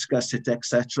to discuss it,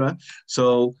 etc.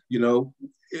 So, you know,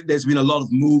 there's been a lot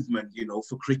of movement, you know,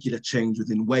 for curricular change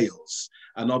within Wales.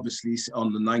 And obviously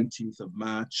on the 19th of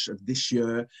March of this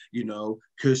year, you know,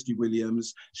 Kirsty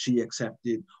Williams, she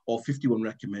accepted all 51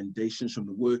 recommendations from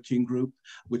the working group,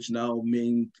 which now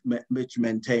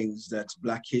maintains that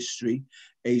Black history,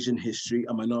 Asian history,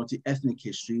 and minority ethnic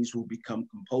histories will become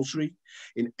compulsory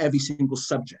in every single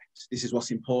subject. This is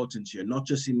what's important here, not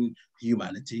just in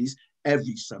humanities,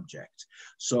 every subject.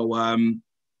 So,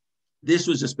 this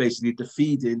was just basically to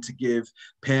feed in, to give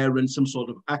parents some sort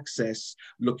of access,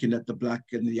 looking at the Black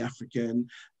and the African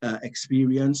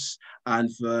experience,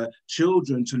 and for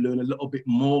children to learn a little bit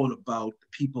more about the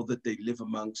people that they live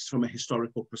amongst from a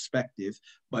historical perspective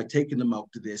by taking them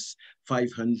out to this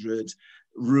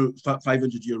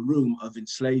 500-year room of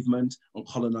enslavement and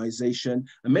colonization,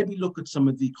 and maybe look at some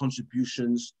of the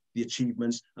contributions, the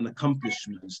achievements and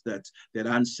accomplishments that their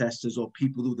ancestors or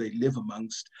people who they live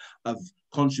amongst have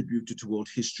contributed toward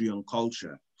history and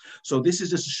culture. So this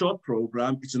is just a short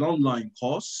program. It's an online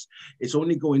course. It's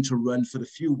only going to run for a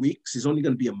few weeks. It's only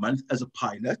going to be a month as a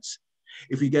pilot.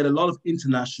 If we get a lot of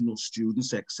international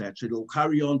students, etc., it'll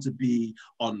carry on to be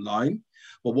online.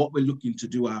 But what we're looking to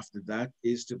do after that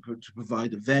is to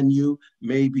provide a venue,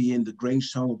 maybe in the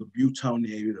Grangetown or the Butetown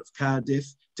area of Cardiff,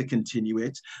 to continue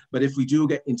it. But if we do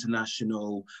get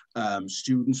international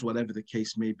students, whatever the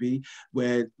case may be,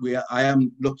 I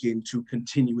am looking to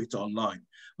continue it online.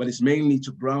 But it's mainly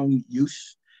to ground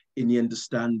youth in the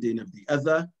understanding of the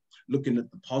other, looking at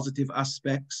the positive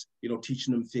aspects, you know,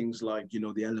 teaching them things like, you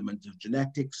know, the element of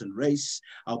genetics and race,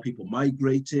 how people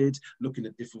migrated, looking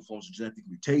at different forms of genetic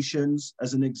mutations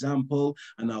as an example,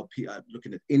 and how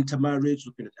looking at intermarriage,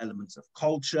 looking at elements of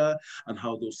culture and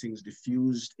how those things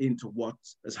diffused into what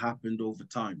has happened over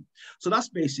time. So that's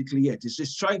basically it. It's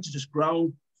just trying to just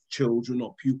ground children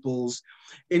or pupils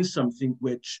in something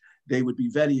which they would be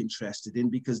very interested in,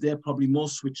 because they're probably more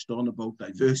switched on about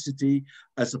diversity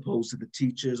as opposed to the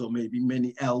teachers or maybe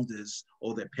many elders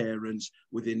or their parents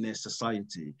within their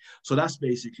society. So that's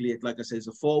basically it. Like I said, it's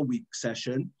a 4-week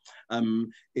session.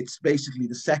 It's basically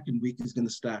the second week is going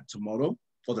to start tomorrow,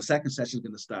 or the second session is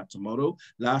going to start tomorrow.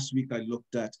 Last week I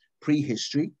looked at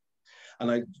prehistory. And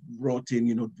I brought in,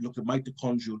 you know, looked at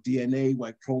mitochondrial DNA,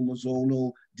 Y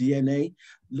chromosomal DNA,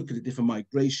 look at the different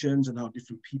migrations and how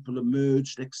different people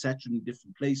emerged, etc., in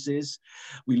different places.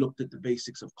 We looked at the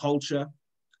basics of culture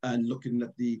and looking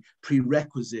at the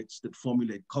prerequisites that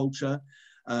formulate culture.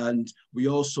 And we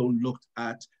also looked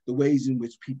at the ways in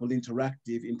which people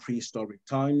interacted in prehistoric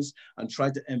times and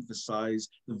tried to emphasize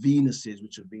the Venuses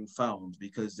which have been found,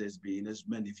 because there's been, as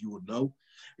many of you would know,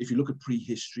 if you look at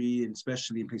prehistory, and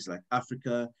especially in places like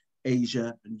Africa,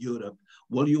 Asia and Europe,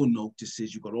 what you'll notice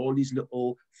is you've got all these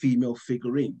little female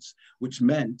figurines, which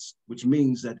means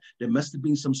that there must have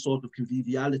been some sort of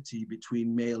conviviality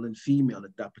between male and female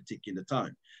at that particular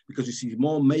time, because you see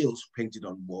more males painted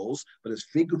on walls, but as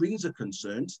figurines are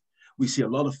concerned, we see a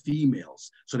lot of females.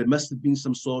 So there must have been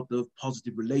some sort of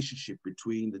positive relationship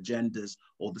between the genders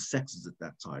or the sexes at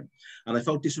that time. And I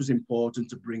felt this was important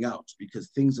to bring out because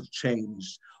things have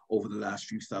changed over the last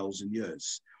few thousand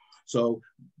years. So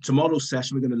tomorrow's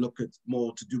session, we're going to look at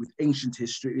more to do with ancient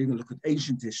history. We're going to look at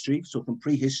ancient history, so from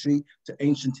prehistory to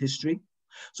ancient history.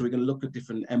 So we're going to look at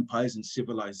different empires and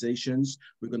civilizations.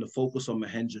 We're going to focus on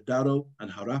Mohenjo-Daro and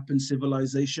Harappan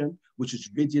civilization, which is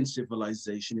Dravidian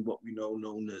civilization in what we know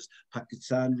known as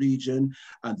Pakistan region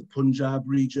and the Punjab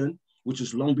region, which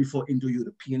is long before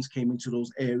Indo-Europeans came into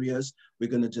those areas. We're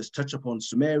going to just touch upon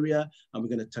Sumeria, and we're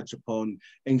going to touch upon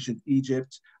ancient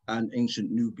Egypt and ancient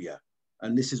Nubia.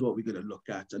 And this is what we're going to look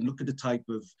at, and look at the type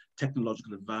of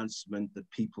technological advancement that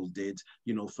people did,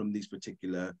 you know, from these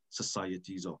particular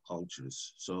societies or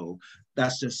cultures. So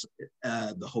that's just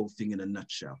the whole thing in a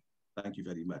nutshell. Thank you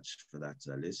very much for that,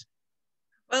 Liz.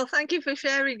 Well, thank you for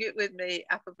sharing it with me,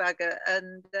 Apabaga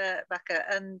and Baka,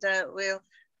 and we'll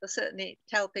certainly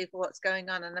tell people what's going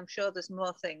on, and I'm sure there's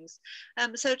more things.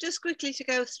 So just quickly to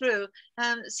go through,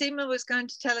 Seema was going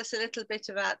to tell us a little bit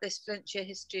about this Flintshire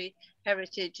history,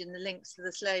 heritage and the links to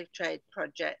the slave trade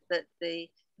project that the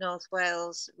North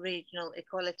Wales Regional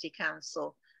Equality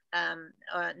Council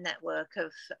network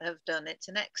have done. It's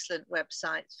an excellent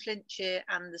website,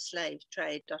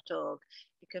 flintshireandtheslavetrade.org.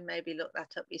 You can maybe look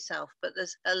that up yourself, but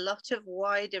there's a lot of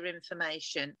wider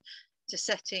information to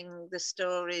setting the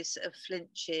stories of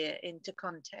Flintshire into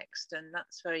context, and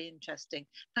that's very interesting.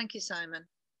 Thank you, Simon.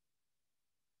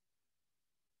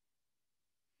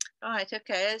 Right,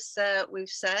 okay, as we've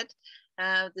said,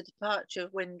 the departure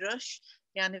of Windrush,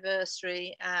 the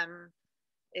anniversary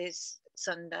is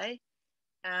Sunday.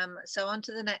 So on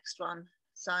to the next one,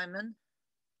 Simon.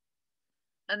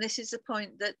 And this is the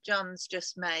point that John's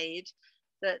just made,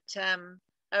 that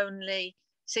only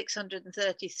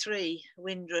 633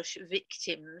 Windrush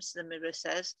victims, the Mirror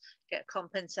says, get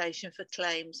compensation for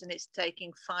claims, and it's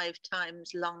taking 5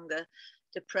 times longer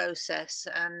to process.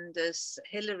 And as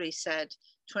Hilary said,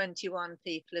 21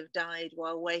 people have died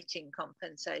while waiting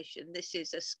compensation. This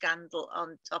is a scandal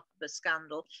on top of a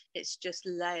scandal. It's just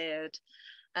layered.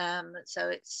 So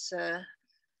it's a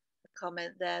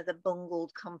comment there, the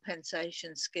bungled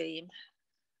compensation scheme.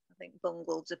 I think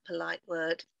bungled's a polite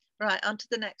word. Right, on to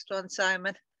the next one,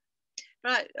 Simon.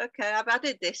 Right, okay, I've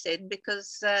added this in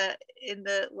because in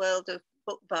the world of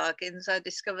book bargains, I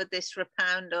discovered this for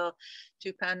 £1 or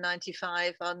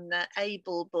 £2.95 on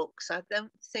Able Books. I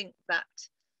don't think that,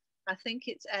 I think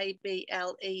it's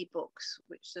ABLE Books,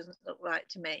 which doesn't look right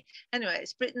to me. Anyway,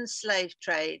 it's Britain's Slave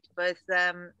Trade, with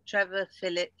Trevor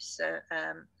Phillips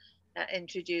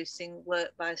introducing work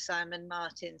by Simon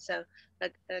Martin. So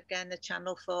again, a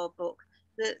Channel 4 book.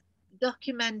 The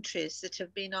documentaries that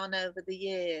have been on over the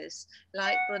years,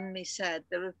 like Bunmi said,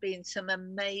 there have been some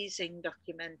amazing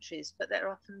documentaries, but they're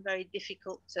often very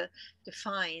difficult to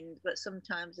find, but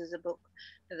sometimes there's a book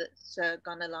that's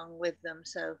gone along with them,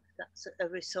 so that's a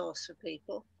resource for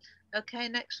people. Okay,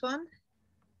 next one.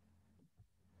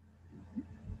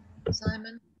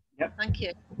 Simon? Yep. Thank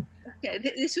you. Okay,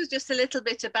 this was just a little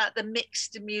bit about the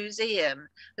Mixed Museum,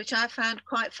 which I found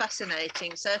quite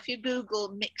fascinating. So if you Google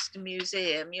Mixed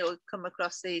Museum, you'll come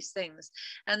across these things.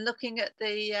 And looking at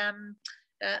the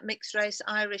mixed race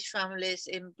Irish families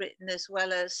in Britain, as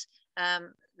well as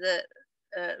the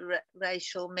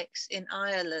racial mix in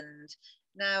Ireland.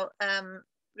 Now,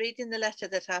 reading the letter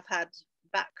that I've had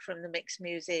back from the Mixed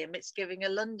Museum, it's giving a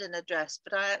London address,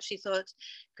 but I actually thought,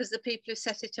 because the people who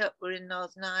set it up were in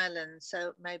Northern Ireland,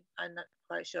 so maybe I'm not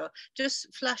quite sure. Just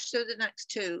flash through the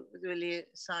next two, will you,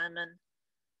 Simon?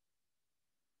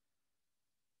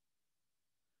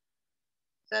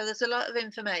 So there's a lot of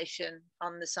information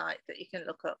on the site that you can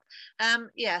look up.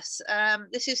 Yes,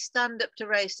 this is Stand Up to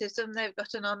Racism. They've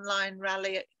got an online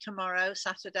rally tomorrow,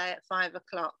 Saturday at 5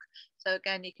 o'clock. So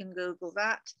again, you can Google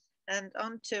that. And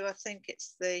on to, I think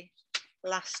it's the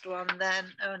last one then.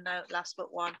 Oh no, last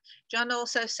but one. John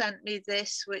also sent me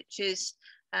this, which is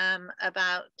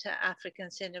about African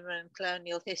cinema and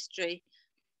colonial history.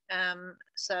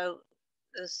 So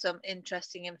there's some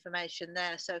interesting information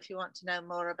there. So if you want to know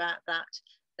more about that,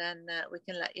 then we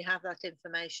can let you have that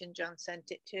information. John sent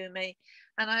it to me.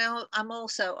 And I'm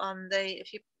also on the,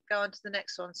 if you go on to the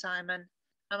next one, Simon,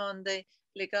 I'm on the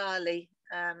Legally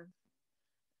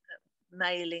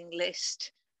mailing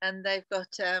list, and they've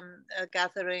got a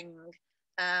gathering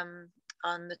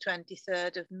on the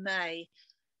 23rd of May,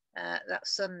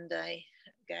 that's Sunday,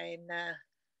 again,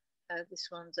 this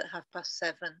one's at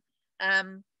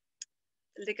 7:30.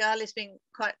 Legali's been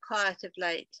quite quiet of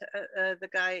late. The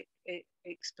guy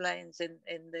explains in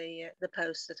the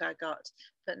post that I got,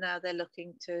 but now they're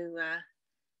looking to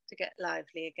get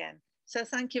lively again. So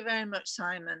thank you very much,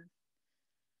 Simon.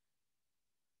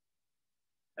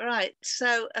 Right,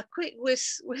 so a quick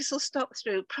whistle stop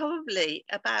through, probably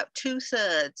about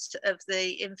 2/3 of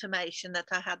the information that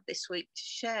I had this week to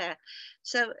share.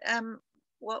 So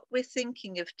what we're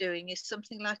thinking of doing is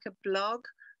something like a blog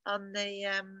on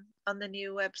the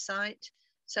new website,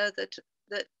 so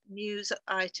that news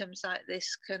items like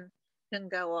this can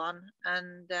go on,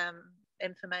 and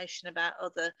information about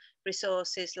other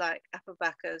resources like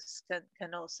Applebackers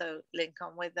can also link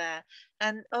on with there,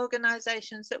 and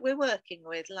organisations that we're working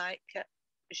with, like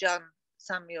Jean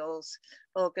Samuel's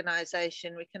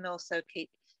organisation. We can also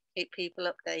keep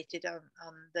people updated on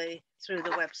through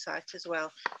the website as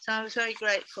well. So I was very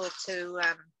grateful to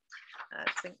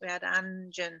I think we had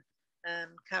Ange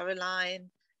and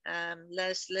Caroline,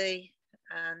 Leslie,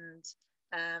 and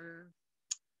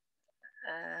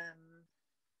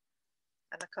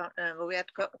I can't remember, we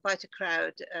had quite a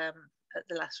crowd at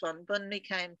the last one. Bunmi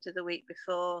came to the week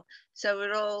before. So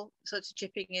we're all sort of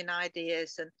chipping in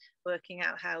ideas and working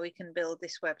out how we can build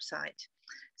this website.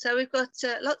 So we've got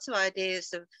lots of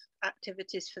ideas of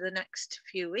activities for the next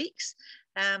few weeks.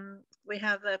 We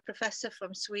have a professor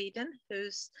from Sweden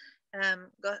who's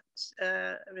got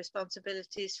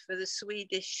responsibilities for the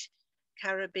Swedish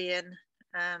Caribbean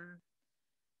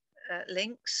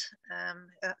links.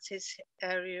 That's his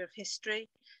area of history.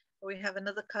 We have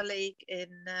another colleague in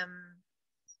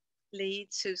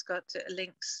Leeds who's got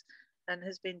links and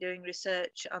has been doing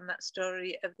research on that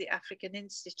story of the African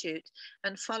Institute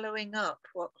and following up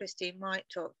what Christine White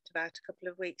talked about a couple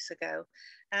of weeks ago,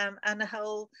 and a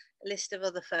whole list of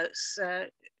other folks.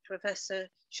 Professor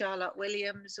Charlotte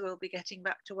Williams will be getting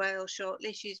back to Wales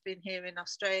shortly. She's been here in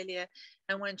Australia,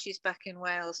 and when she's back in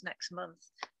Wales next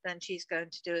month, then she's going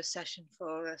to do a session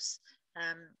for us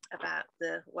about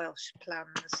the Welsh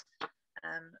plans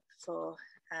for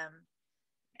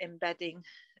embedding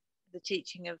the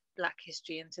teaching of Black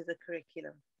history into the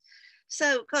curriculum.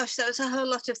 So, gosh, that was a whole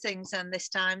lot of things then this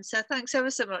time. So thanks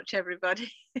ever so much, everybody.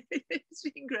 It's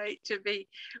been great to be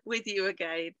with you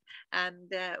again, and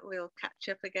we'll catch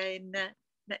up again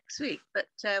next week. But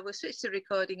we'll switch the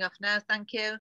recording off now. Thank you.